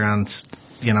there, and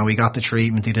he got the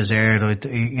treatment he deserved.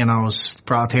 It was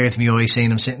brought a tear to my eye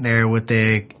seeing him sitting there with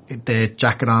the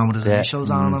jacket on with his initials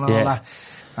on and all that.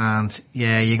 And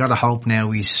you got to hope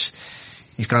now he's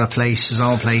got his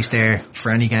own place there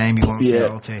for any game he wants to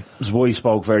go to. His wife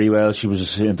spoke very well. She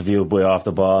was interviewed by Off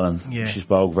the Ball, and she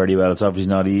spoke very well. It's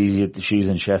obviously not easy. She's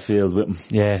in Sheffield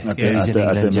with him. At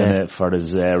the minute for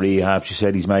his rehab. She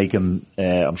said he's making.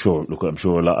 I'm sure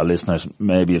a lot of listeners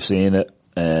maybe have seen it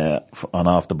on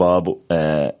Off the Ball, but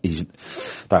they're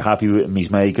happy with him.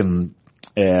 He's making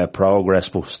progress,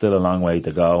 but still a long way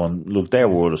to go. And look, their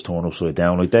world is torn upside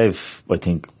down. Like they've, I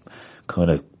think,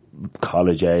 kind of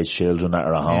college age children that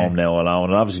are at home now alone,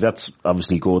 and obviously that's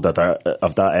good that they're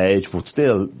of that age, but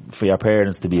still for your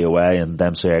parents to be away in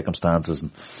them circumstances,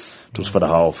 and just for the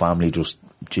whole family, just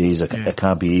geez, it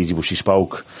can't be easy. But she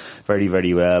spoke very,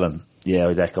 very well, and yeah,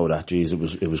 I'd echo that. Geez,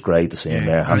 it was great to see him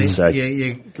there. I have to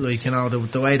say. Like, you know,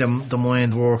 the way the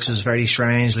mind works is very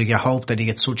strange. Like, you hope that he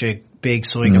gets such a big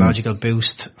psychological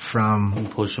boost from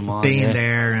push him on, being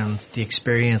there and the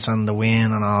experience and the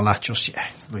win and all that. Just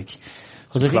like.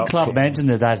 Because I think Klopp mentioned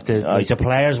that the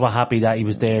players were happy that he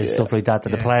was there and stuff like that. That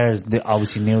the players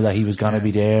obviously knew that he was going to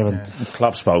be there. And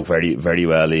Klopp spoke very, very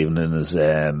well, even in his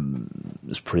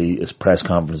press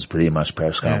conference, pre-match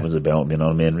press conference about him. You know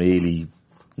what I mean? Really,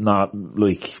 not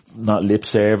lip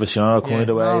service, you know, kind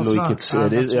of way. No, like it's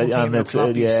not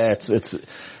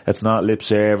lip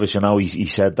service. You know, he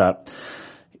said that.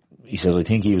 He says, I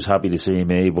think he was happy to see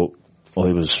me, but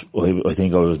I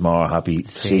think I was more happy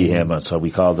to see him, and so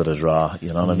we called it a draw.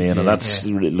 You know what I mean? And that's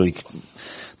like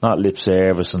not lip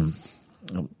service, and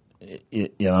you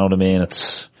know what I mean.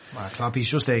 It's Klopp.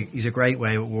 He's a great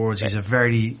way with words. He's a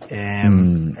very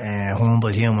humble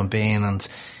human being, and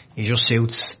he just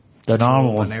suits the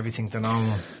normal one and everything. The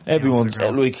normal. Everyone's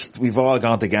like, we've all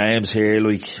gone to games here,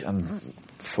 like, and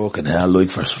fucking hell, like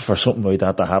for something like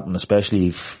that to happen, especially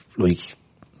if, like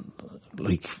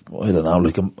I don't know,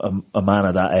 like a man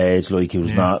at that age, like he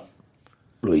was not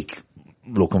like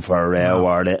looking for a row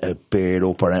or a beard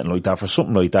up or anything like that. For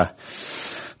something like that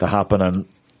to happen, and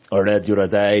I read the other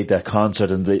day the concert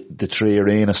in the Three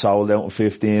Arena sold out in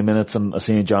 15 minutes, and I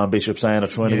seen John Bishop saying they're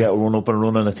trying to get a run up and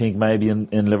running. I think maybe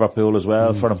in Liverpool as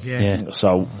well for them.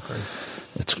 So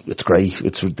it's great.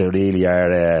 They really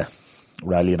are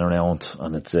rallying around,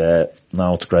 and it's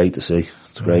great to see.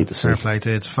 It's great to see. Fair play to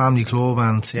it. It's a family club,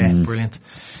 and brilliant.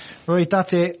 Right,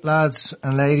 that's it, lads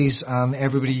and ladies, and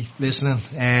everybody listening.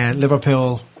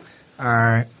 Liverpool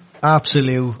are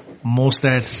absolute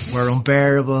mustard. We're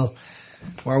unbearable.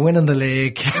 We're winning the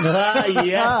league.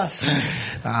 Yes.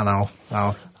 I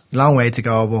know. Long way to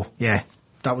go, but yeah.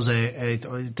 That was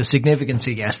the significance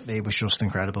of yesterday was just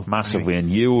incredible. Massive win.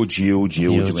 Huge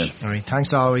win. All right.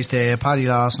 Thanks always to Paddy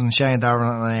Lawson, Shane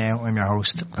Darren, and I'm your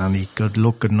host, Andy. Good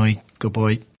luck, good night,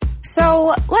 goodbye.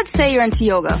 So, let's say you're into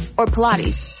yoga or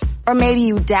Pilates, or maybe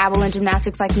you dabble in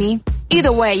gymnastics like me.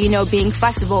 Either way, you know being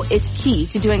flexible is key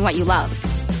to doing what you love.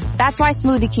 That's why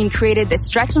Smoothie King created this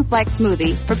Stretch and Flex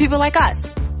smoothie for people like us,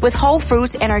 with whole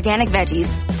fruits and organic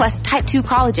veggies, plus type 2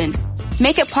 collagen.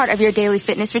 Make it part of your daily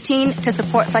fitness routine to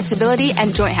support flexibility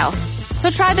and joint health. So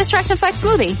try the Stretch and Flex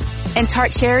smoothie in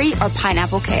tart cherry or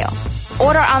pineapple kale.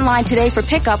 Order online today for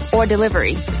pickup or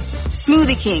delivery.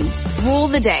 Smoothie King. Rule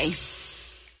the day.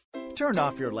 Turn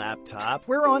off your laptop.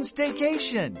 We're on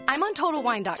staycation. I'm on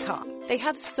TotalWine.com. They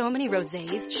have so many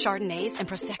rosés, Chardonnays, and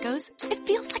Prosecco's. It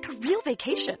feels like a real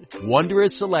vacation.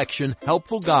 Wondrous selection,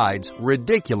 helpful guides,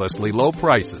 ridiculously low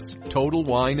prices. Total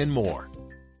Wine and more.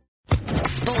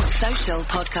 Sports Social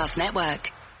Podcast Network.